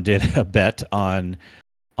 Guardian Down did a bet on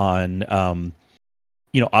obviously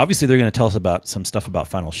they're going to tell us about some stuff about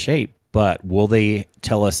Final Shape, but will they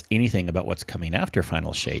tell us anything about what's coming after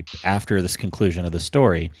Final Shape, after this conclusion of the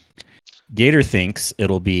story? Gator thinks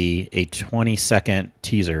it'll be a 20-second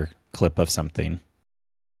teaser clip of something.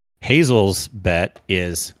 Hazel's bet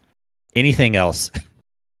is anything else.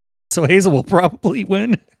 So Hazel will probably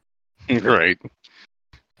win. Right.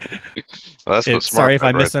 Well, that's the smart Sorry if bet I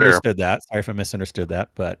right there. misunderstood that. Sorry if I misunderstood that,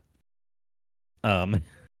 but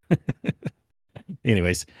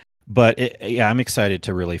anyways, but yeah, I'm excited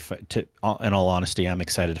to really in all honesty, I'm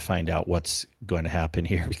excited to find out what's going to happen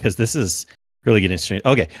here because this is really getting interesting.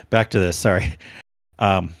 Okay, back to this. Sorry.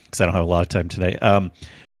 Because I don't have a lot of time today.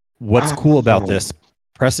 What's cool about this?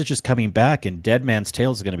 Presage is coming back, and Dead Man's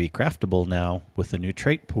Tale is going to be craftable now with the new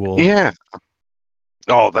trait pool. Yeah.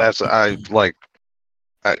 Oh, that's I like.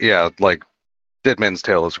 Yeah, like Dead Man's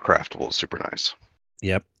Tale is craftable. Super nice.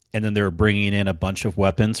 Yep. And then they're bringing in a bunch of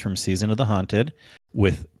weapons from Season of the Haunted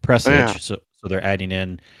with Presage. Yeah. So they're adding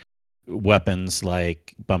in weapons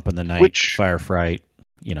like Bump in the Night, Fire Fright,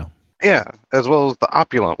 Yeah, as well as the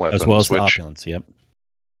opulent weapons. As well as the opulence, yep.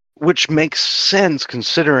 Which makes sense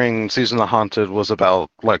considering Season of the Haunted was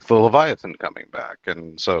about like the Leviathan coming back,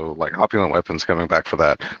 and so like opulent weapons coming back for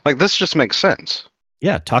that. Like this just makes sense.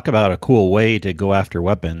 Yeah, talk about a cool way to go after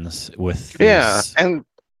weapons with and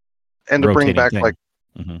to bring back thing. like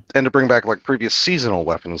and to bring back like previous seasonal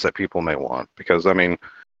weapons that people may want, because I mean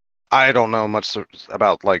I don't know much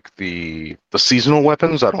about like the seasonal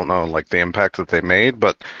weapons. I don't know like the impact that they made,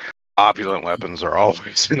 but opulent weapons are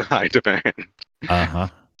always in high demand.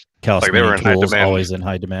 Like they were in high demand. Always in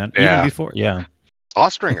high demand. Yeah. Even before, yeah.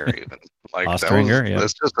 Austringer even. Like Austringer, yeah.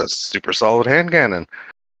 That's just a super solid hand cannon.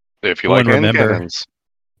 If you like hand cannons.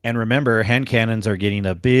 And remember, hand cannons are getting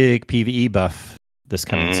a big PvE buff this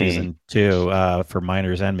coming season too, for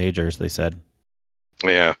minors and majors, they said.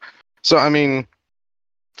 Yeah. So I mean,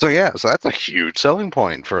 so that's a huge selling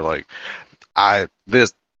point for like I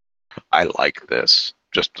like this.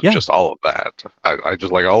 Just all of that. I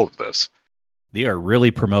just like all of this. They are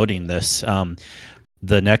really promoting this.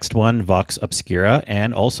 The next one, Vox Obscura,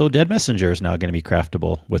 and also Dead Messenger is now going to be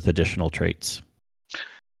craftable with additional traits.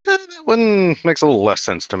 That one makes a little less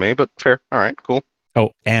sense to me, but fair. All right, cool.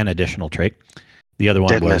 Oh, an additional trait. The other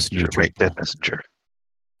one was new trait. Dead Messenger.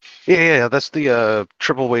 Yeah, that's the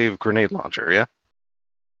triple wave grenade launcher. Yeah.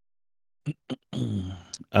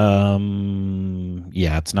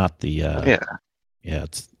 Yeah, it's not the.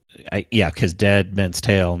 It's. Because Dead Man's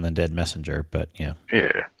Tale and then Dead Messenger, but yeah.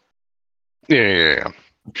 Yeah.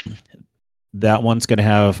 That one's going to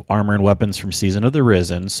have armor and weapons from Season of the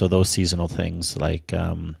Risen, so those seasonal things like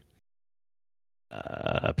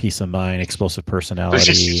Peace of Mind, Explosive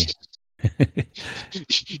Personality.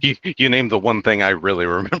 You named the one thing I really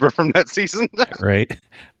remember from that season. Right.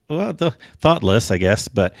 Well, the Thoughtless, I guess,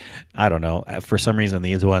 but I don't know. For some reason,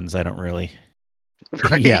 these ones I don't really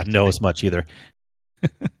know as much either.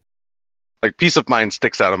 Like Peace of Mind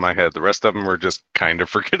sticks out of my head. The rest of them were just kind of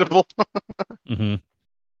forgettable. And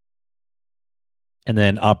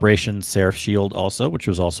then Operation Seraph Shield also, which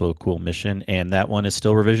was also a cool mission. And that one is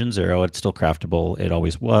still Revision 0. It's still craftable. It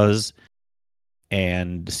always was.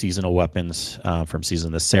 And seasonal weapons from Season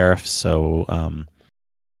of the Seraph. So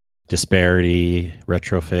Disparity,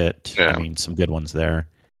 Retrofit. Yeah. I mean, some good ones there.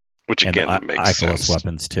 Which again and makes sense.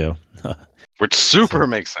 Weapons too. Which super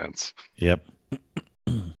makes sense. Yep.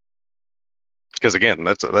 Because again,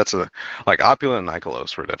 that's a like Opulent and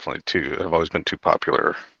Nikolos were definitely have always been two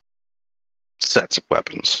popular sets of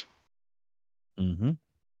weapons. And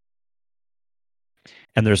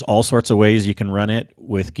there's all sorts of ways you can run it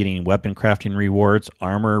with getting weapon crafting rewards,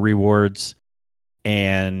 armor rewards,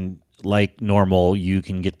 and like normal, you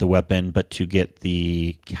can get the weapon, but to get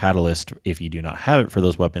the catalyst, if you do not have it for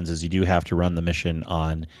those weapons, is you do have to run the mission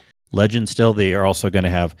on Legend still. They are also going to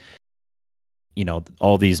have,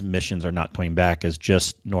 all these missions are not coming back as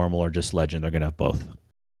just normal or just Legend. They're going to have both.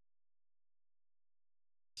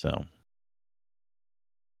 So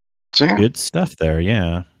good stuff there,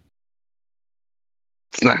 yeah.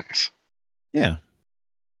 It's nice. Yeah.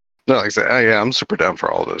 No, like I said, I'm super down for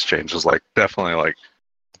all of those changes. Like, definitely, like,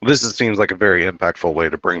 seems like a very impactful way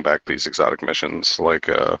to bring back these exotic missions. Like,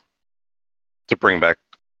 to bring back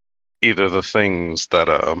either the things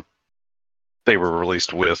that they were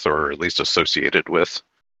released with, or at least associated with.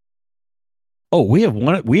 Oh, we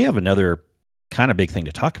have another kind of big thing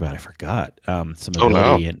to talk about. I forgot some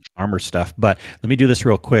ability and armor stuff. But let me do this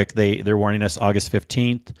real quick. They're warning us August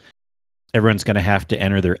 15th. Everyone's going to have to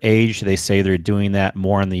enter their age. They say they're doing that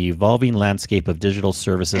more in the evolving landscape of digital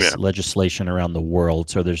services legislation around the world.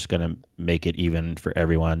 So they're just going to make it even for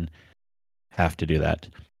everyone have to do that.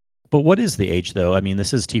 But what is the age, though? I mean,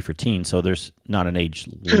 this is T for teen, so there's not an age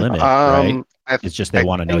limit, right? It's just they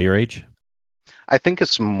want to know your age. I think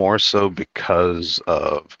it's more so because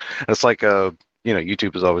of it's like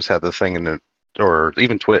YouTube has always had the thing in it, or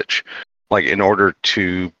even Twitch, like in order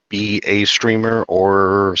to be a streamer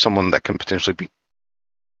or someone that can potentially be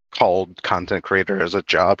called content creator as a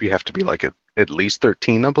job, you have to be like at least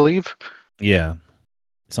 13, I believe. Yeah,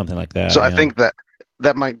 something like that. So I Yeah. think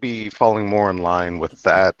that might be falling more in line with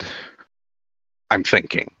that. I'm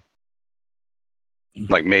thinking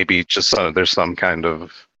like maybe just there's some kind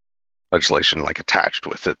of legislation like attached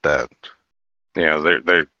with it that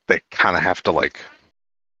they kind of have to like,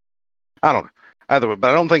 I don't know, either way, but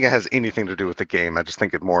I don't think it has anything to do with the game. I just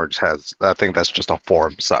think it more just has, I think that's just a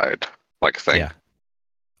forum side like thing. Yeah.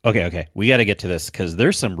 Okay. We got to get to this because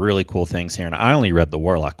there's some really cool things here, and I only read the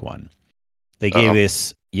Warlock one. They gave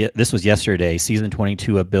us, this was yesterday, Season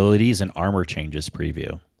 22 abilities and armor changes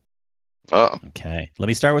preview. Oh. Okay. Let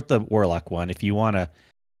me start with the Warlock one. If you want to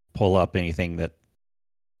pull up anything that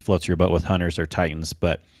floats your boat with Hunters or Titans,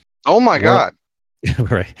 but... Oh my God.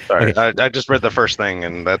 Right. Sorry, Okay. I just read the first thing,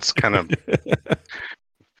 and that's kind of...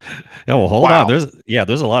 Oh, well, hold Wow. on.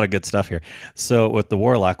 There's a lot of good stuff here. So with the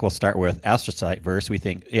Warlock, we'll start with Astrocyte Verse. We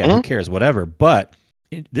think, who cares, whatever. But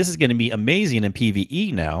this is going to be amazing in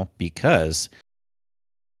PvE now because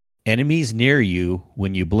enemies near you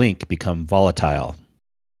when you blink become volatile.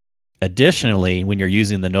 Additionally, when you're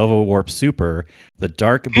using the Nova Warp Super, the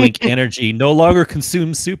Dark Blink energy no longer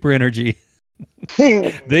consumes super energy.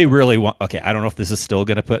 They really want... Okay, I don't know if this is still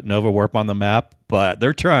going to put Nova Warp on the map, but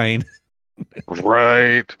they're trying.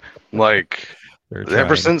 Right. Like,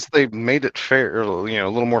 ever since they made it fair, a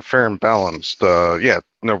little more fair and balanced, Nova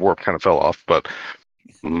Warp kind of fell off, but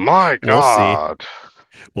my God.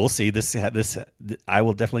 We'll see. This I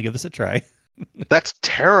will definitely give this a try. That's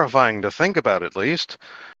terrifying to think about, at least.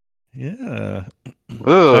 Yeah.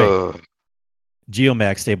 Ugh. Right.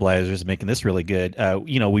 Geomag Stabilizer is making this really good.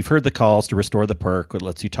 We've heard the calls to restore the perk that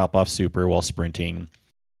lets you top off super while sprinting.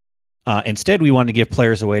 Instead, we want to give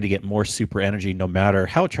players a way to get more super energy no matter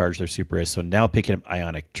how charged their super is. So now picking up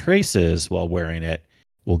Ionic Traces while wearing it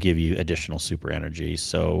will give you additional super energy.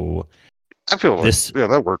 So I feel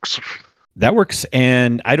that works. That works.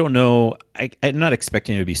 And I don't know. I'm not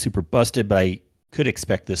expecting it to be super busted, but I could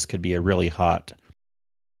expect this could be a really hot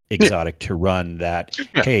exotic to run that.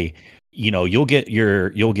 Yeah. Hey, you'll get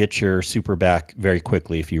your super back very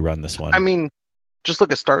quickly if you run this one. I mean, just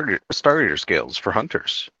look at Star Eater scales for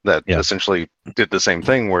Hunters that essentially did the same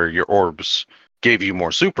thing where your orbs gave you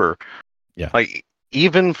more super. Yeah. Like,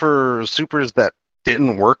 even for supers that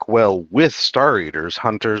didn't work well with Star Eaters,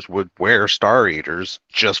 Hunters would wear Star Eaters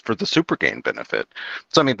just for the super gain benefit.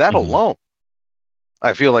 So I mean, that alone,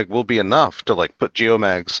 I feel like will be enough to like put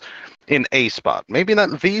Geomags in a spot. Maybe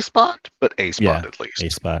not the spot, but a spot at least.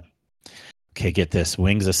 A spot. Okay, get this.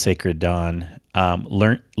 Wings of Sacred Dawn.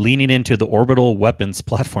 Leaning into the orbital weapons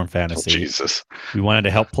platform fantasy. Oh, Jesus. We wanted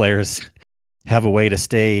to help players have a way to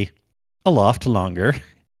stay aloft longer,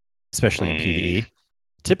 especially in PvE.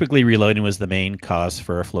 Typically, reloading was the main cause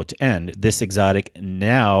for a float to end. This exotic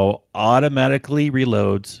now automatically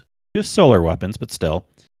reloads just solar weapons, but still,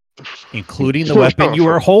 including the weapon you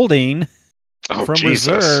are holding from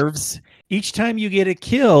reserves each time you get a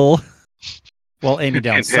kill while aiming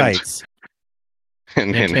down sights.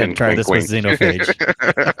 And try this with Xenophage.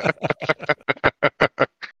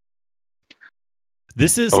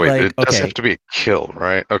 This is it does have to be a kill,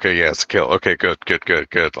 right? Okay, yeah, it's a kill. Okay, good.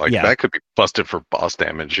 Like that could be busted for boss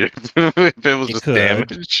damage if it was just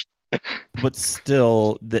damage. But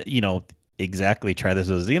still, exactly. Try this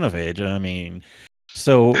with Xenophage. I mean,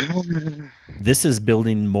 so this is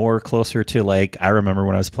building more closer to like I remember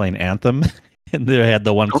when I was playing Anthem. And they had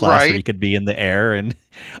the one class where you could be in the air. And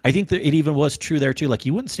I think that it even was true there, too. Like,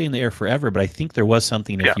 you wouldn't stay in the air forever, but I think there was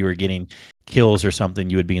something if you were getting kills or something,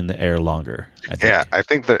 you would be in the air longer. I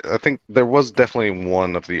think there was definitely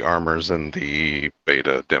one of the armors in the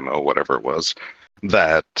beta demo, whatever it was,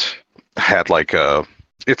 that had like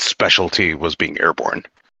its specialty was being airborne.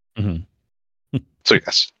 Mm-hmm. So,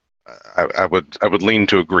 yes, I would lean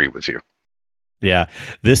to agree with you. Yeah,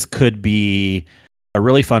 this could be a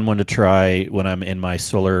really fun one to try when I'm in my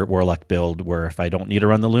Solar Warlock build, where if I don't need to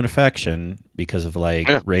run the Lunafaction because of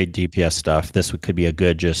raid DPS stuff, this could be a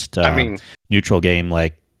good just neutral game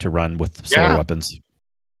like to run with solar weapons.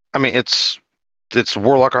 I mean, it's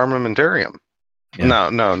Warlock Armamentarium. Yeah.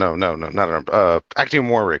 No, not Actium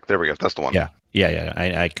Warwick. There we go. That's the one. Yeah.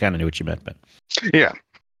 I kind of knew what you meant, but yeah,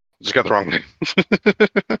 just got the wrong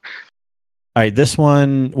name. All right, this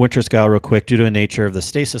one, Winter's Guile, real quick. Due to the nature of the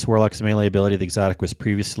Stasis Warlock's melee ability, the exotic was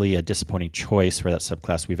previously a disappointing choice for that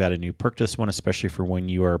subclass. We've added a new perk to this one, especially for when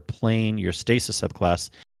you are playing your Stasis subclass.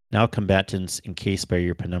 Now combatants encased by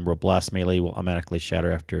your Penumbral Blast melee will automatically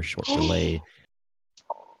shatter after a short delay.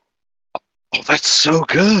 Oh, that's so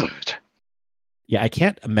good. Yeah, I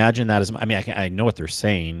can't imagine that as. I mean, I know what they're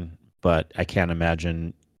saying, but I can't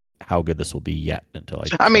imagine how good this will be yet until I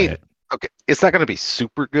I try mean, it. okay, it's not going to be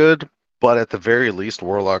super good, but at the very least,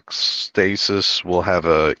 Warlock Stasis will have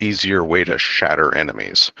a easier way to shatter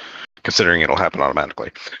enemies, considering it'll happen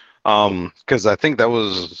automatically. Because I think that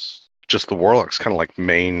was just the Warlock's kind of like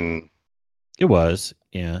main It was,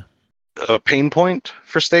 yeah, pain point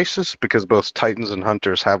for Stasis, because both Titans and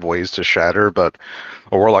Hunters have ways to shatter, but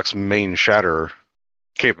a Warlock's main shatter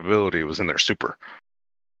capability was in their super.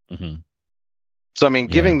 hmm So, I mean,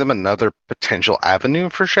 yeah, giving them another potential avenue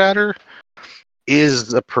for shatter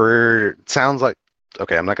is a sounds like,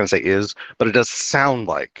 okay, I'm not going to say is, but it does sound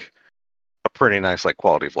like a pretty nice like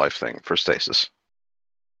quality of life thing for Stasis.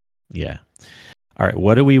 yeah. All right,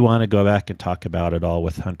 what do we want to go back and talk about at all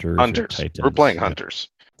with Hunters or Hunters. We're playing Titans? Yep. Hunters.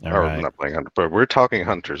 All Or right. not playing Hunters, but we're talking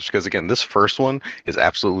Hunters because again, this first one is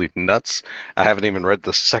absolutely nuts. I haven't even read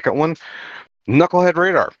the second one. Knucklehead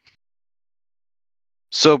Radar.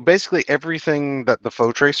 So basically everything that the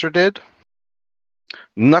Foe Tracer did,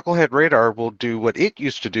 Knucklehead Radar will do what it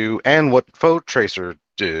used to do and what Foe Tracer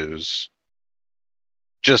does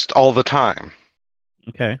just all the time.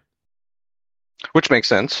 Okay. Which makes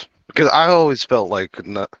sense because I always felt like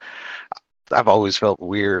I've always felt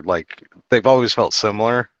weird. Like they've always felt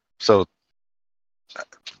similar. So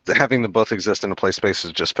having them both exist in a play space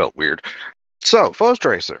has just felt weird. So Foe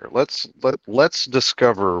Tracer, let's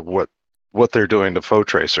discover what they're doing to Foe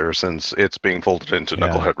Tracer since it's being folded into Yeah.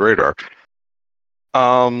 Knucklehead Radar.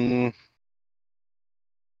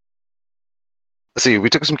 Let's see. We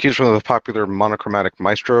took some cues from the popular monochromatic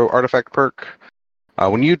Maestro artifact perk.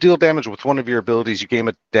 When you deal damage with one of your abilities, you gain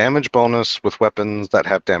a damage bonus with weapons that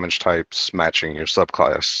have damage types matching your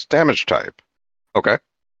subclass damage type. Okay.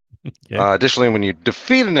 Yeah. Additionally, when you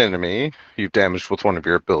defeat an enemy, you've damaged with one of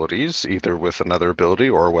your abilities, either with another ability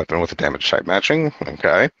or a weapon with a damage type matching.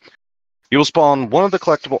 Okay. You will spawn one of the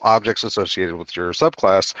collectible objects associated with your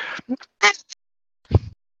subclass.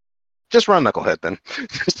 Just run Knucklehead then.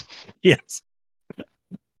 Yes.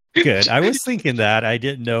 Good. I was thinking that. I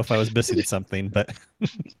didn't know if I was missing something, but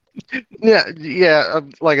Yeah.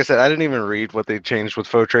 Like I said, I didn't even read what they changed with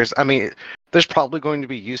Foe Trace. I mean, there's probably going to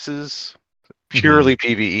be uses, Mhm. purely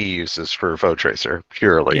PvE uses for Foe Tracer,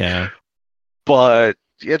 purely. Yeah. But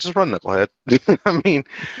yeah, just run Knucklehead. I mean,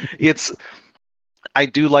 it's. I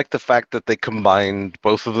do like the fact that they combined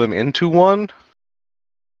both of them into one,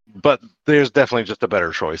 but there's definitely just a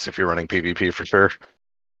better choice if you're running PvP for sure.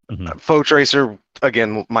 Mhm. Foe Tracer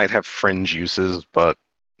again might have fringe uses, but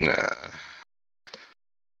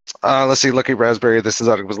let's see. Lucky Raspberry. This is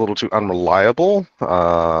it was a little too unreliable.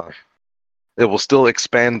 It will still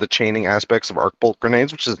expand the chaining aspects of arc bolt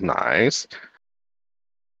grenades, which is nice.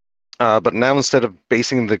 But now instead of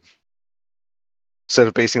basing the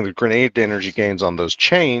grenade energy gains on those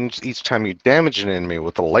chains, each time you damage an enemy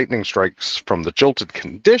with the lightning strikes from the jolted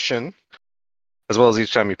condition, as well as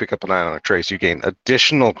each time you pick up an ionic trace, you gain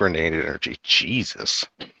additional grenade energy. Jesus.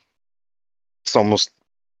 It's almost,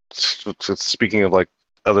 speaking of like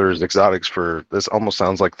other exotics for this, almost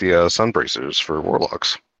sounds like the Sunbracers for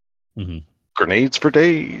Warlocks. Mhm. Grenades for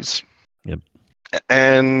days. Yep.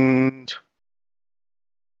 And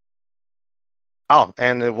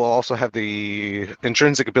and it will also have the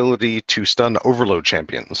intrinsic ability to stun overload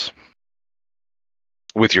champions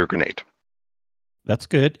with your grenade. That's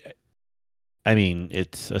good. I mean,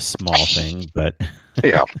 it's a small thing, but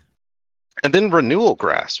Yeah. And then renewal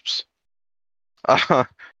grasps. Uh,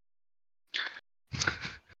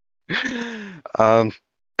 um,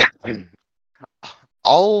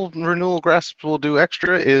 all renewal grasps will do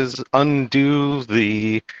extra is undo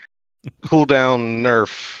the cooldown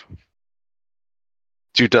nerf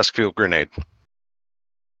to Duskfield Grenade.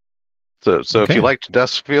 So if you okay. liked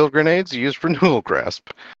Duskfield Grenades, use renewal grasp.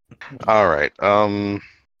 All right.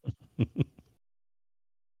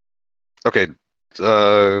 Okay.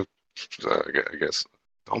 Uh, I guess.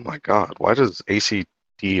 Oh my God! Why does ACD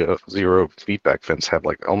zero feedback fence have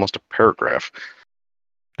like almost a paragraph?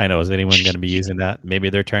 I know. Is anyone going to be using that? Maybe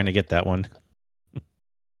they're trying to get that one.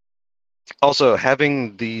 Also,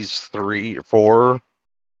 having these 3 or 4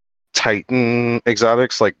 Titan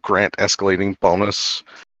exotics like grant escalating bonus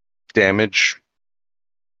damage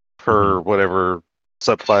per Mhm. whatever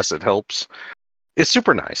subclass it helps is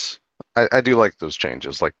super nice. I do like those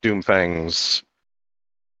changes, like Doomfang's,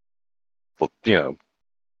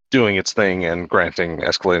 doing its thing and granting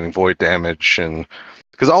escalating void damage, and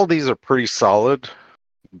because all these are pretty solid,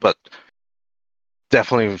 but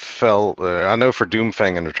definitely felt. I know for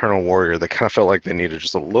Doomfang and Eternal Warrior, they kind of felt like they needed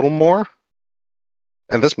just a little more,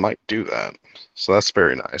 and this might do that. So that's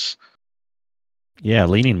very nice. Yeah,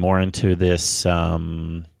 leaning more into this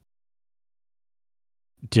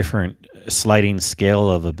different sliding scale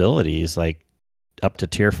of abilities, like up to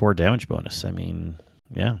tier 4 damage bonus. I mean,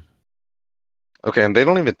 yeah. Okay, and they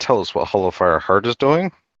don't even tell us what Hollow Fire Heart is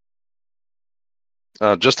doing.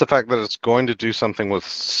 Just the fact that it's going to do something with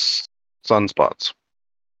sunspots.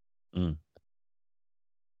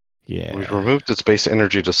 Yeah. We've removed its base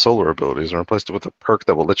energy to solar abilities and replaced it with a perk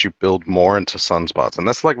that will let you build more into sunspots. And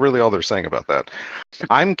that's like really all they're saying about that.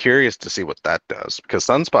 I'm curious to see what that does because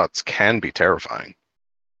sunspots can be terrifying.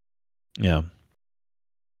 Yeah.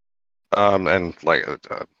 And like,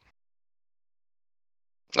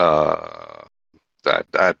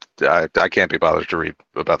 I can't be bothered to read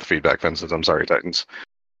about the feedback fences. I'm sorry, Titans.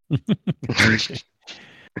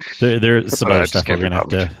 There's some other stuff we're can't be going to have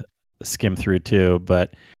bothered. to skim through too,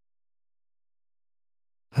 but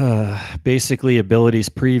basically abilities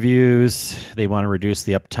previews. They want to reduce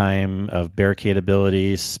the uptime of barricade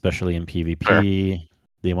abilities, especially in PvP. Fair.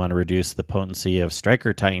 They want to reduce the potency of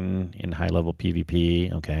Striker Titan in high level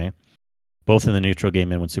PvP. Okay. Both in the neutral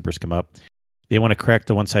game and when supers come up. They want to correct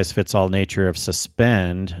the one size fits all nature of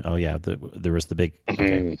suspend. Oh yeah, there was the big.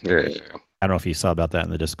 Okay. Yeah. I don't know if you saw about that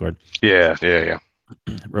in the Discord. Yeah.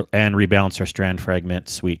 And rebalance our strand fragment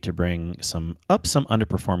suite to bring some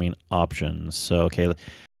underperforming options. So okay,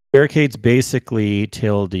 barricades basically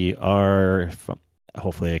TLDR.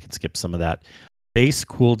 Hopefully I can skip some of that. Base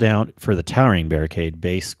cooldown for the towering barricade.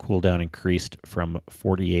 Base cooldown increased from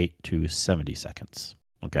 48 to 70 seconds.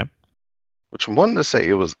 Okay. Which I'm wanting to say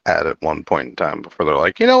it was at one point in time before they're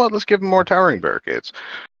like, you know what, let's give them more towering barricades.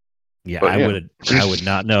 Yeah, But, I would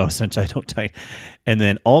not know since I don't type. And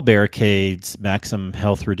then all barricades maximum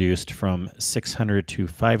health reduced from 600 to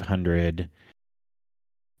 500,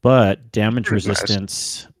 but damage Pretty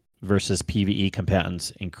resistance versus PvE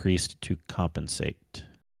combatants increased to compensate.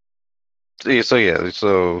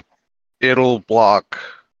 So it'll block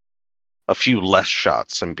a few less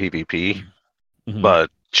shots in PvP, but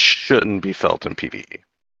shouldn't be felt in PvE.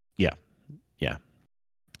 Yeah.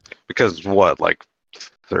 Because what, like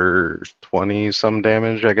 20 some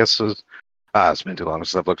damage, I guess is. It's been too long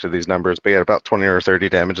since I've looked at these numbers, but yeah, about 20 or 30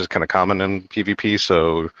 damage is kind of common in PvP.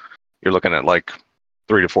 So you're looking at like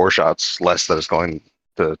 3 to 4 shots less that it's going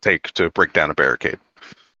to take to break down a barricade,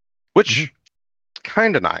 which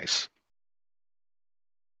kind of nice.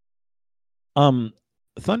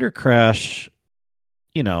 Thunder Crash,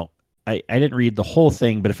 I didn't read the whole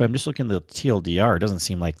thing, but if I'm just looking at the TLDR, it doesn't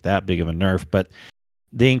seem like that big of a nerf, but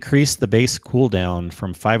they increased the base cooldown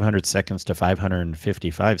from 500 seconds to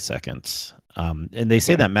 555 seconds. And they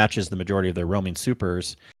say that matches the majority of their roaming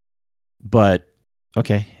supers, but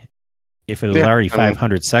okay. If it was already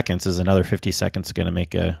 500 seconds, is another 50 seconds going to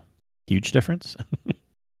make a huge difference?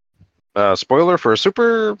 Spoiler for a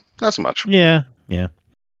super, not so much. Yeah.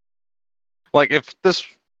 Like if this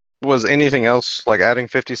was anything else, like adding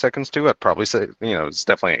 50 seconds to, I'd probably say, it's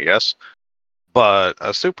definitely a yes. But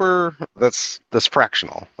a super, that's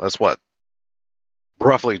fractional. That's what?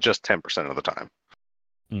 Roughly just 10% of the time.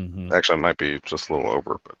 Mm-hmm. Actually, it might be just a little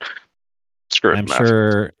over, but screw it.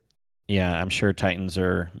 I'm sure Titans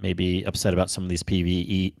are maybe upset about some of these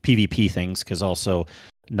PvP things because also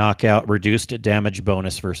knockout reduced damage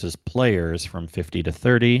bonus versus players from 50 to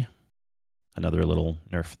 30. Another little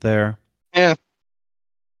nerf there. Yeah.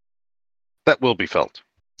 That will be felt.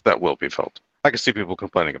 I can see people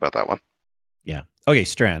complaining about that one. Yeah. Okay,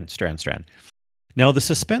 Strand. Now, the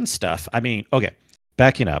suspend stuff, I mean, okay,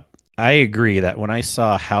 backing up, I agree that when I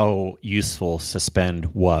saw how useful suspend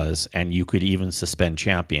was, and you could even suspend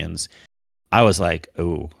champions, I was like,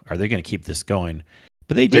 oh, are they going to keep this going?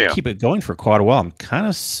 But they did keep it going for quite a while. I'm kind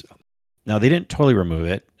of... Now, they didn't totally remove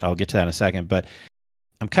it. I'll get to that in a second, but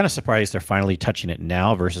I'm kind of surprised they're finally touching it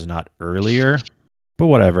now versus not earlier, but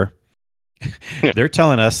whatever. They're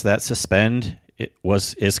telling us that suspend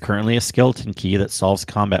is currently a skeleton key that solves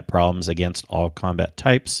combat problems against all combat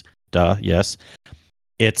types. Duh, yes.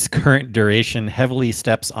 Its current duration heavily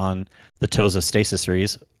steps on the toes of stasis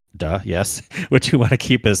trees. Duh, yes. Which we want to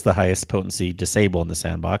keep as the highest potency disable in the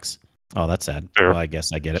sandbox. Oh, that's sad. Sure. Well, I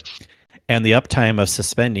guess I get it. And the uptime of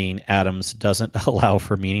suspending atoms doesn't allow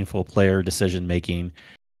for meaningful player decision making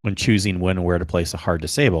when choosing when and where to place a hard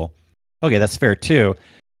disable. Okay, that's fair too.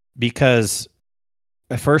 Because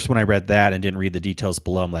at first, when I read that and didn't read the details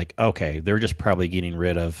below, I'm like, okay, they're just probably getting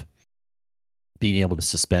rid of being able to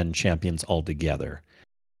suspend champions altogether.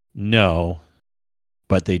 No,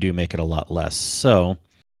 but they do make it a lot less. So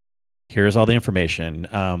here's all the information.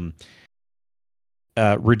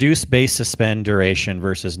 Reduce base suspend duration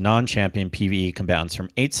versus non-champion PvE combatants from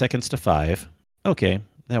 8 seconds to 5. Okay,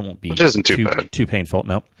 that won't be Which isn't too bad. Too painful.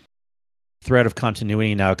 Nope. Thread of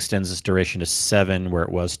continuity now extends its duration to 7, where it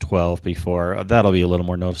was 12 before. That'll be a little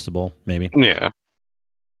more noticeable, maybe. Yeah.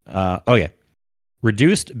 Okay.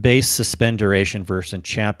 Reduced base suspend duration versus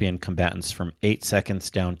champion combatants from 8 seconds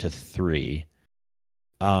down to 3.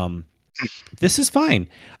 This is fine.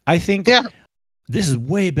 I think this is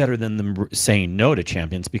way better than them saying no to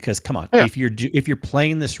champions, because come on, if you're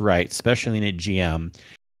playing this right, especially in a GM,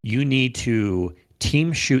 you need to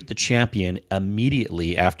team shoot the champion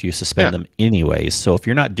immediately after you suspend them anyways. So if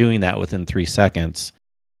you're not doing that within 3 seconds,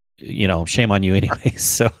 shame on you anyways.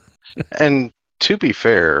 So, and to be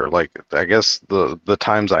fair, like, I guess the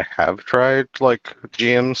times I have tried like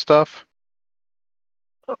GM stuff,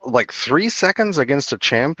 like 3 seconds against a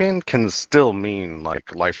champion can still mean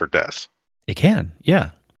like life or death. It can,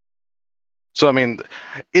 yeah. So I mean,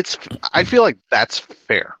 I feel like that's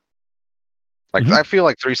fair. Like, I feel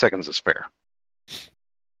like 3 seconds is fair.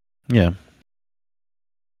 Yeah.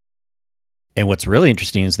 And what's really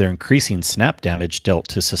interesting is they're increasing snap damage dealt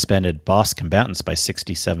to suspended boss combatants by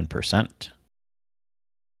 67%.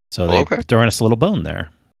 So they're throwing us a little bone there.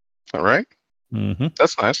 All right. Mm-hmm.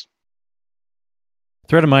 That's nice.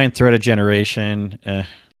 Threat of Mind, Threat of Generation.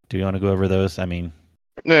 Do you want to go over those? I mean...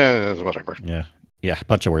 Yeah, whatever. Yeah, a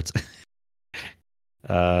bunch of words.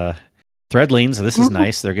 Threadlings, this is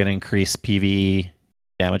nice. They're going to increase PvE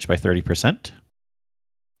damage by 30%.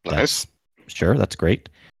 Nice. That's great.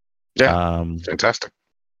 Yeah, fantastic.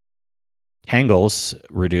 Hangles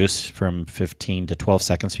reduce from 15 to 12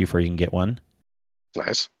 seconds before you can get one.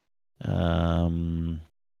 Nice. PvE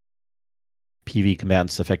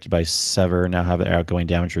combatants affected by Sever now have their outgoing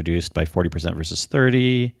damage reduced by 40% versus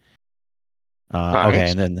 30. Nice. Okay,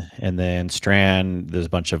 and then Strand, there's a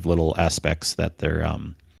bunch of little aspects that they're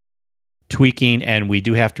tweaking, and we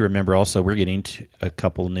do have to remember also we're getting a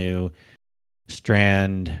couple new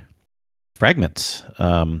Strand fragments,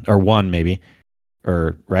 or one maybe,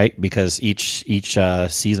 or right, because each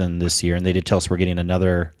season this year, and they did tell us we're getting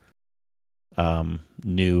another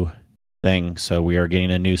new thing, so we are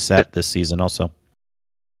getting a new set this season also.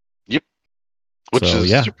 Yep. Which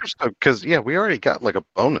is super stuff, because we already got like a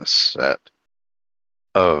bonus set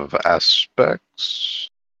of aspects.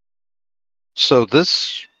 So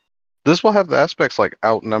this will have the aspects like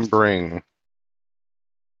outnumbering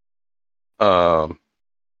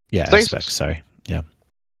aspects, sorry.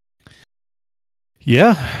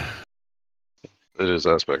 Yeah. It is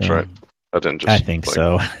aspects, right? I think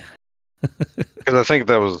so. Because I think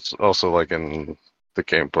that was also like in the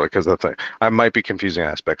gameplay, because I might be confusing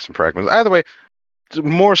aspects and fragments. Either way,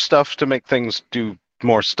 more stuff to make things do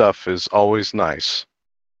more stuff is always nice.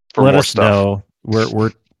 Let us know.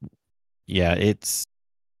 We're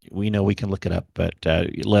we know we can look it up, but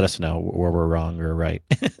let us know where we're wrong or right.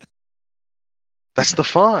 That's the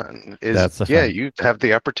fun. That's the fun. You have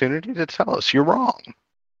the opportunity to tell us you're wrong.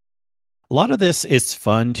 A lot of this is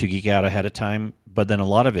fun to geek out ahead of time, but then a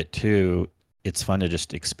lot of it too, it's fun to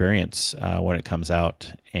just experience when it comes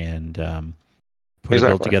out and put a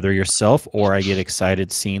build together yourself. Or I get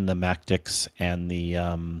excited seeing the Mactix and the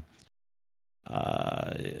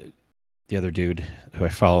other dude who I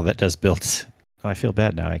follow that does builds. Oh, I feel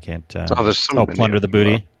bad now. I can't. There's so many. Plunder the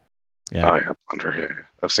Booty. Yeah. Oh yeah, Plunder. Yeah,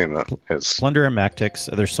 I've seen that. Plunder and Mactix.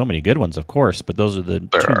 There's so many good ones, of course, but those are the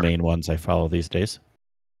two main ones I follow these days.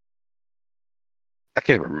 I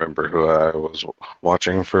can't remember who I was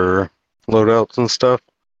watching for loadouts and stuff.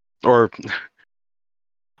 Or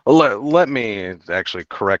let me actually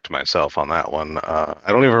correct myself on that one. I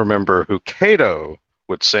don't even remember who Kato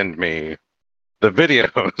would send me the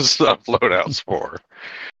videos of loadouts for.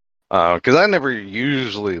 Because I never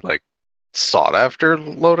usually like sought after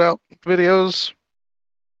loadout videos.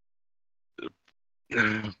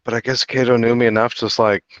 But I guess Kato knew me enough to just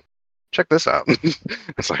like, check this out.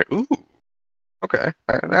 It's like, ooh. Okay,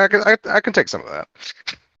 I can take some of that.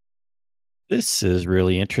 This is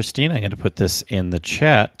really interesting. I'm going to put this in the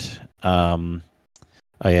chat. Link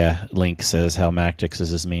says how Mactix is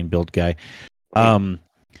his main build guy.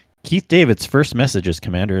 Keith David's first message is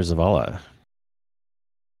Commander Zavala.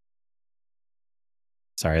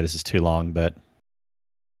 Sorry, this is too long, but...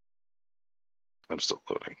 I'm still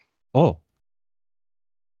loading. Oh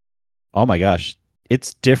my gosh.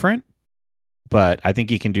 It's different, but I think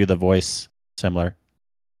he can do the voice similar.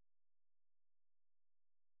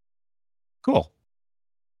 Cool.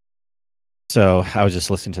 So I was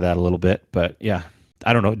just listening to that a little bit, but yeah,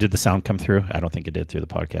 I don't know. Did the sound come through? I don't think it did through the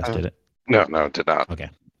podcast, did it? No, it did not.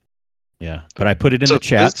 Okay. Yeah, but I put it in the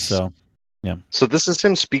chat, so yeah. So this is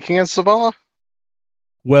him speaking as Zavala?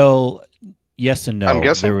 Well, yes and no. I'm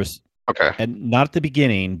guessing. There was and not at the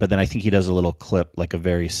beginning, but then I think he does a little clip, like a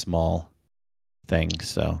very small thing.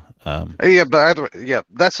 So Yeah, but yeah,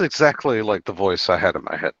 that's exactly like the voice I had in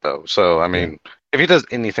my head, though. So, I Yeah. mean, if he does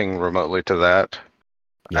anything remotely to that,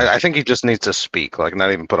 Yeah. I think he just needs to speak, like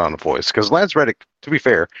not even put on a voice. Because Lance Reddick, to be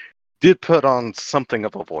fair, did put on something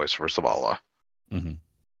of a voice for Zavala. Hmm.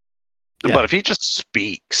 But Yeah. if he just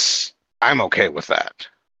speaks, I'm okay with that.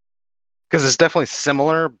 Because it's definitely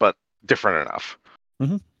similar, but different enough.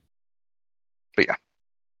 Hmm. But yeah.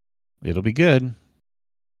 It'll be good.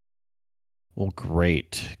 Well,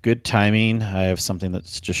 great. Good timing. I have something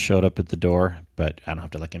that's just showed up at the door, but I don't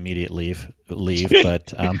have to like immediate leave,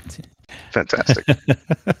 but Fantastic.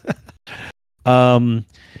 um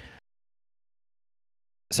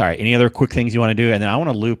sorry, any other quick things you want to do? And then I want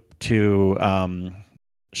to loop to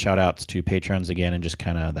shout outs to patrons again and just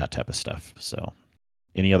kind of that type of stuff. So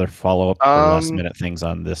any other follow up or last minute things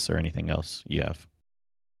on this or anything else you have?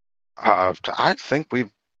 I think we've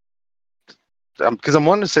because I'm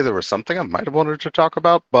wanting to say there was something I might have wanted to talk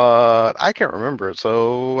about, but I can't remember it,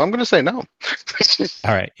 so I'm going to say no.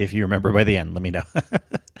 All right. If you remember by the end, let me know.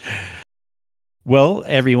 Well,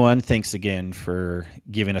 everyone, thanks again for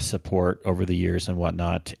giving us support over the years and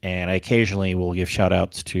whatnot. And I occasionally will give shout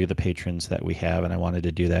outs to the patrons that we have. And I wanted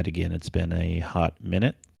to do that again. It's been a hot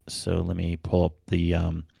minute. So let me pull up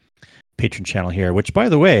the patron channel here, which, by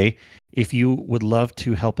the way, if you would love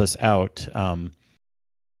to help us out,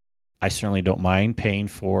 I certainly don't mind paying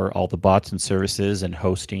for all the bots and services and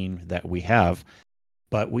hosting that we have.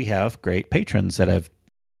 But we have great patrons that have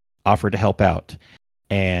offered to help out.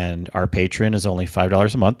 And our patron is only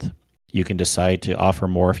 $5 a month. You can decide to offer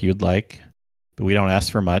more if you'd like, but we don't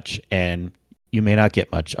ask for much, and you may not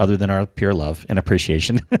get much other than our pure love and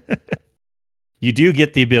appreciation. You do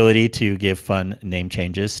get the ability to give fun name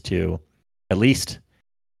changes to at least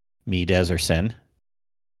me, Des, or Sen,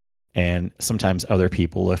 and sometimes other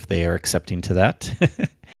people if they are accepting to that.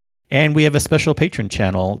 And we have a special patron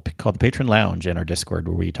channel called the Patron Lounge in our Discord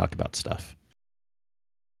where we talk about stuff.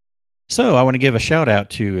 So I want to give a shout out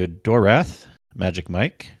to Dorath, Magic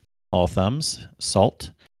Mike, All Thumbs,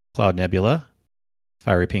 Salt, Cloud Nebula,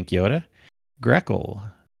 Fiery Pink Yoda, Greckle,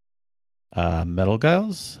 Metal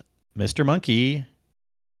Giles, Mr. Monkey,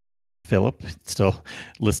 Philip, still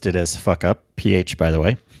listed as fuck up, PH by the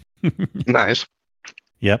way. Nice.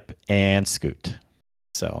 Yep, and Scoot.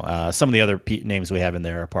 So some of the other names we have in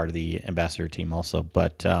there are part of the ambassador team also.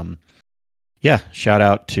 But yeah, shout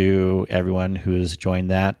out to everyone who's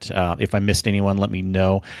joined that. If I missed anyone, let me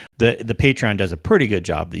know. The Patreon does a pretty good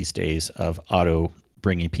job these days of auto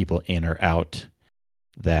bringing people in or out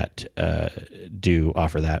that do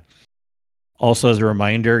offer that. Also, as a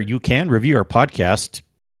reminder, you can review our podcast.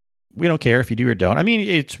 We don't care if you do or don't. I mean,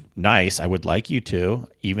 it's nice. I would like you to,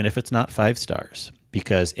 even if it's not 5 stars,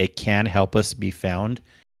 because it can help us be found.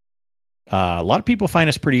 A lot of people find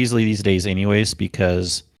us pretty easily these days, anyways,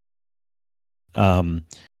 because of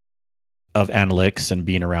analytics and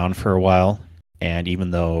being around for a while. And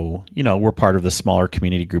even though, we're part of the smaller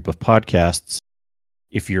community group of podcasts,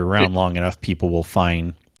 if you're around long enough, people will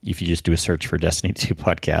find, if you just do a search for Destiny 2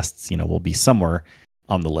 podcasts, we'll be somewhere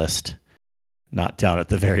on the list, not down at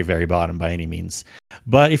the very, very bottom by any means.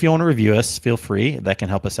 But if you want to review us, feel free. That can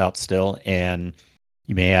help us out still. And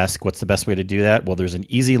you may ask, what's the best way to do that? Well, there's an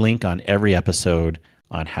easy link on every episode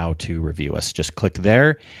on how to review us. Just click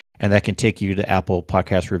there, and that can take you to Apple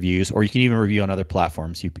Podcast Reviews, or you can even review on other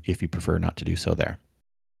platforms if you prefer not to do so there.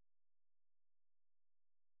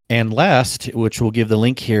 And last, which we'll give the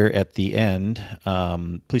link here at the end,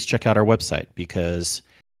 please check out our website, because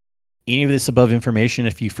any of this above information,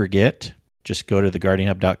 if you forget, just go to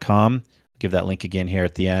theguardianhub.com. Give that link again here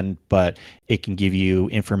at the end, but it can give you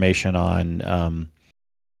information on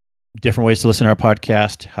different ways to listen to our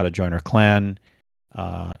podcast, how to join our clan,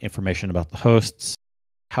 information about the hosts,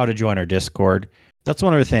 how to join our Discord. That's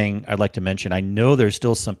one other thing I'd like to mention. I know there's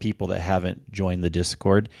still some people that haven't joined the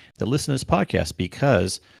Discord that listen to this podcast,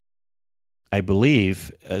 because I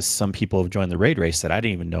believe some people have joined the raid race that I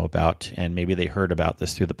didn't even know about, and maybe they heard about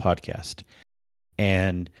this through the podcast.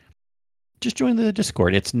 And just join the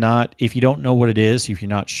Discord. It's not, if you don't know what it is, if you're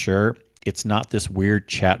not sure, it's not this weird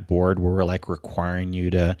chat board where we're like requiring you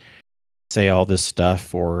to say all this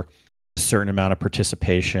stuff or a certain amount of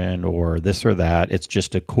participation or this or that. It's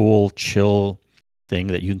just a cool, chill thing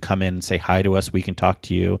that you can come in and say hi to us. We can talk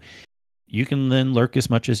to you. You can then lurk as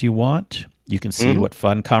much as you want. You can see what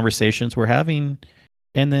fun conversations we're having,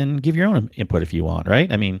 and then give your own input if you want,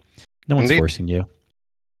 right? I mean, no one's forcing you.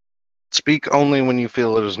 Speak only when you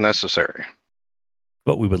feel it is necessary.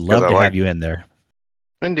 But we would love to have you in there.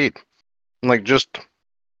 Indeed. Like, just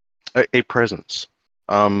a presence.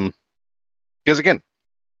 Because again,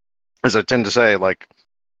 as I tend to say, like,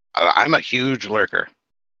 I'm a huge lurker.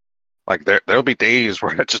 Like there'll be days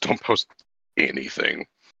where I just don't post anything.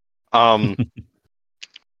 Um,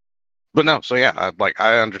 but no, so yeah,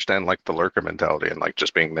 I understand like the lurker mentality and like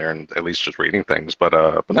just being there and at least just reading things. But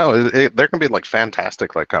no, there can be like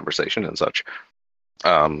fantastic like conversation and such.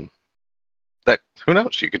 That who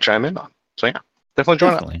knows, you could chime in on. So yeah, definitely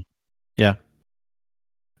join up. Definitely. Yeah.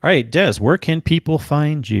 All right, Des, where can people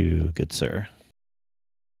find you, good sir?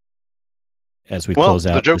 As we close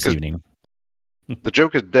out this evening. The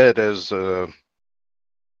joke is dead as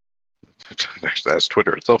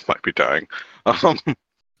Twitter itself might be dying.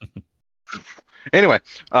 Anyway,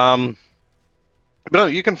 but no,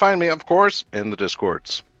 you can find me, of course, in the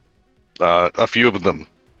Discords. A few of them.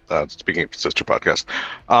 Speaking of sister podcast.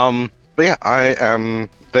 But yeah, I am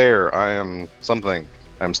there. I am something.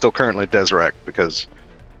 I'm still currently Desirect because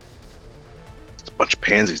it's a bunch of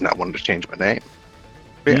pansies not wanting to change my name.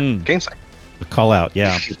 But yeah, Kingsley. Call out,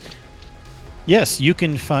 yeah. Yes, you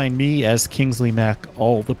can find me as Kingsley Mac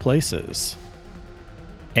all the places.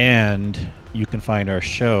 And you can find our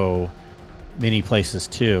show many places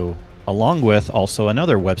too, along with also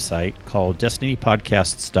another website called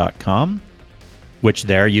destinypodcasts.com, which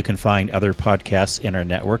there you can find other podcasts in our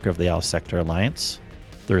network of the Owl Sector Alliance.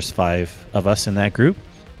 There's 5 of us in that group.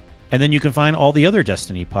 And then you can find all the other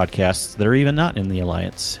Destiny podcasts that are even not in the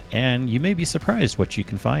Alliance. And you may be surprised what you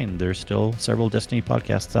can find. There's still several Destiny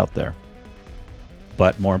podcasts out there.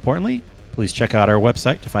 But more importantly, please check out our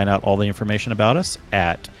website to find out all the information about us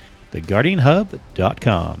at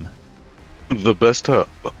theguardianhub.com. The best hub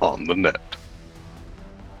on the net.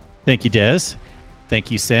 Thank you, Des.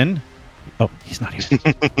 Thank you, Sin. Oh, he's not here.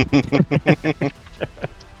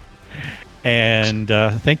 And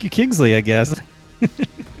thank you, Kingsley, I guess.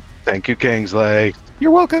 Thank you, Kingsley.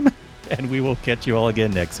 You're welcome. And we will catch you all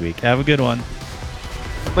again next week. Have a good one.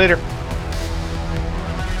 Later.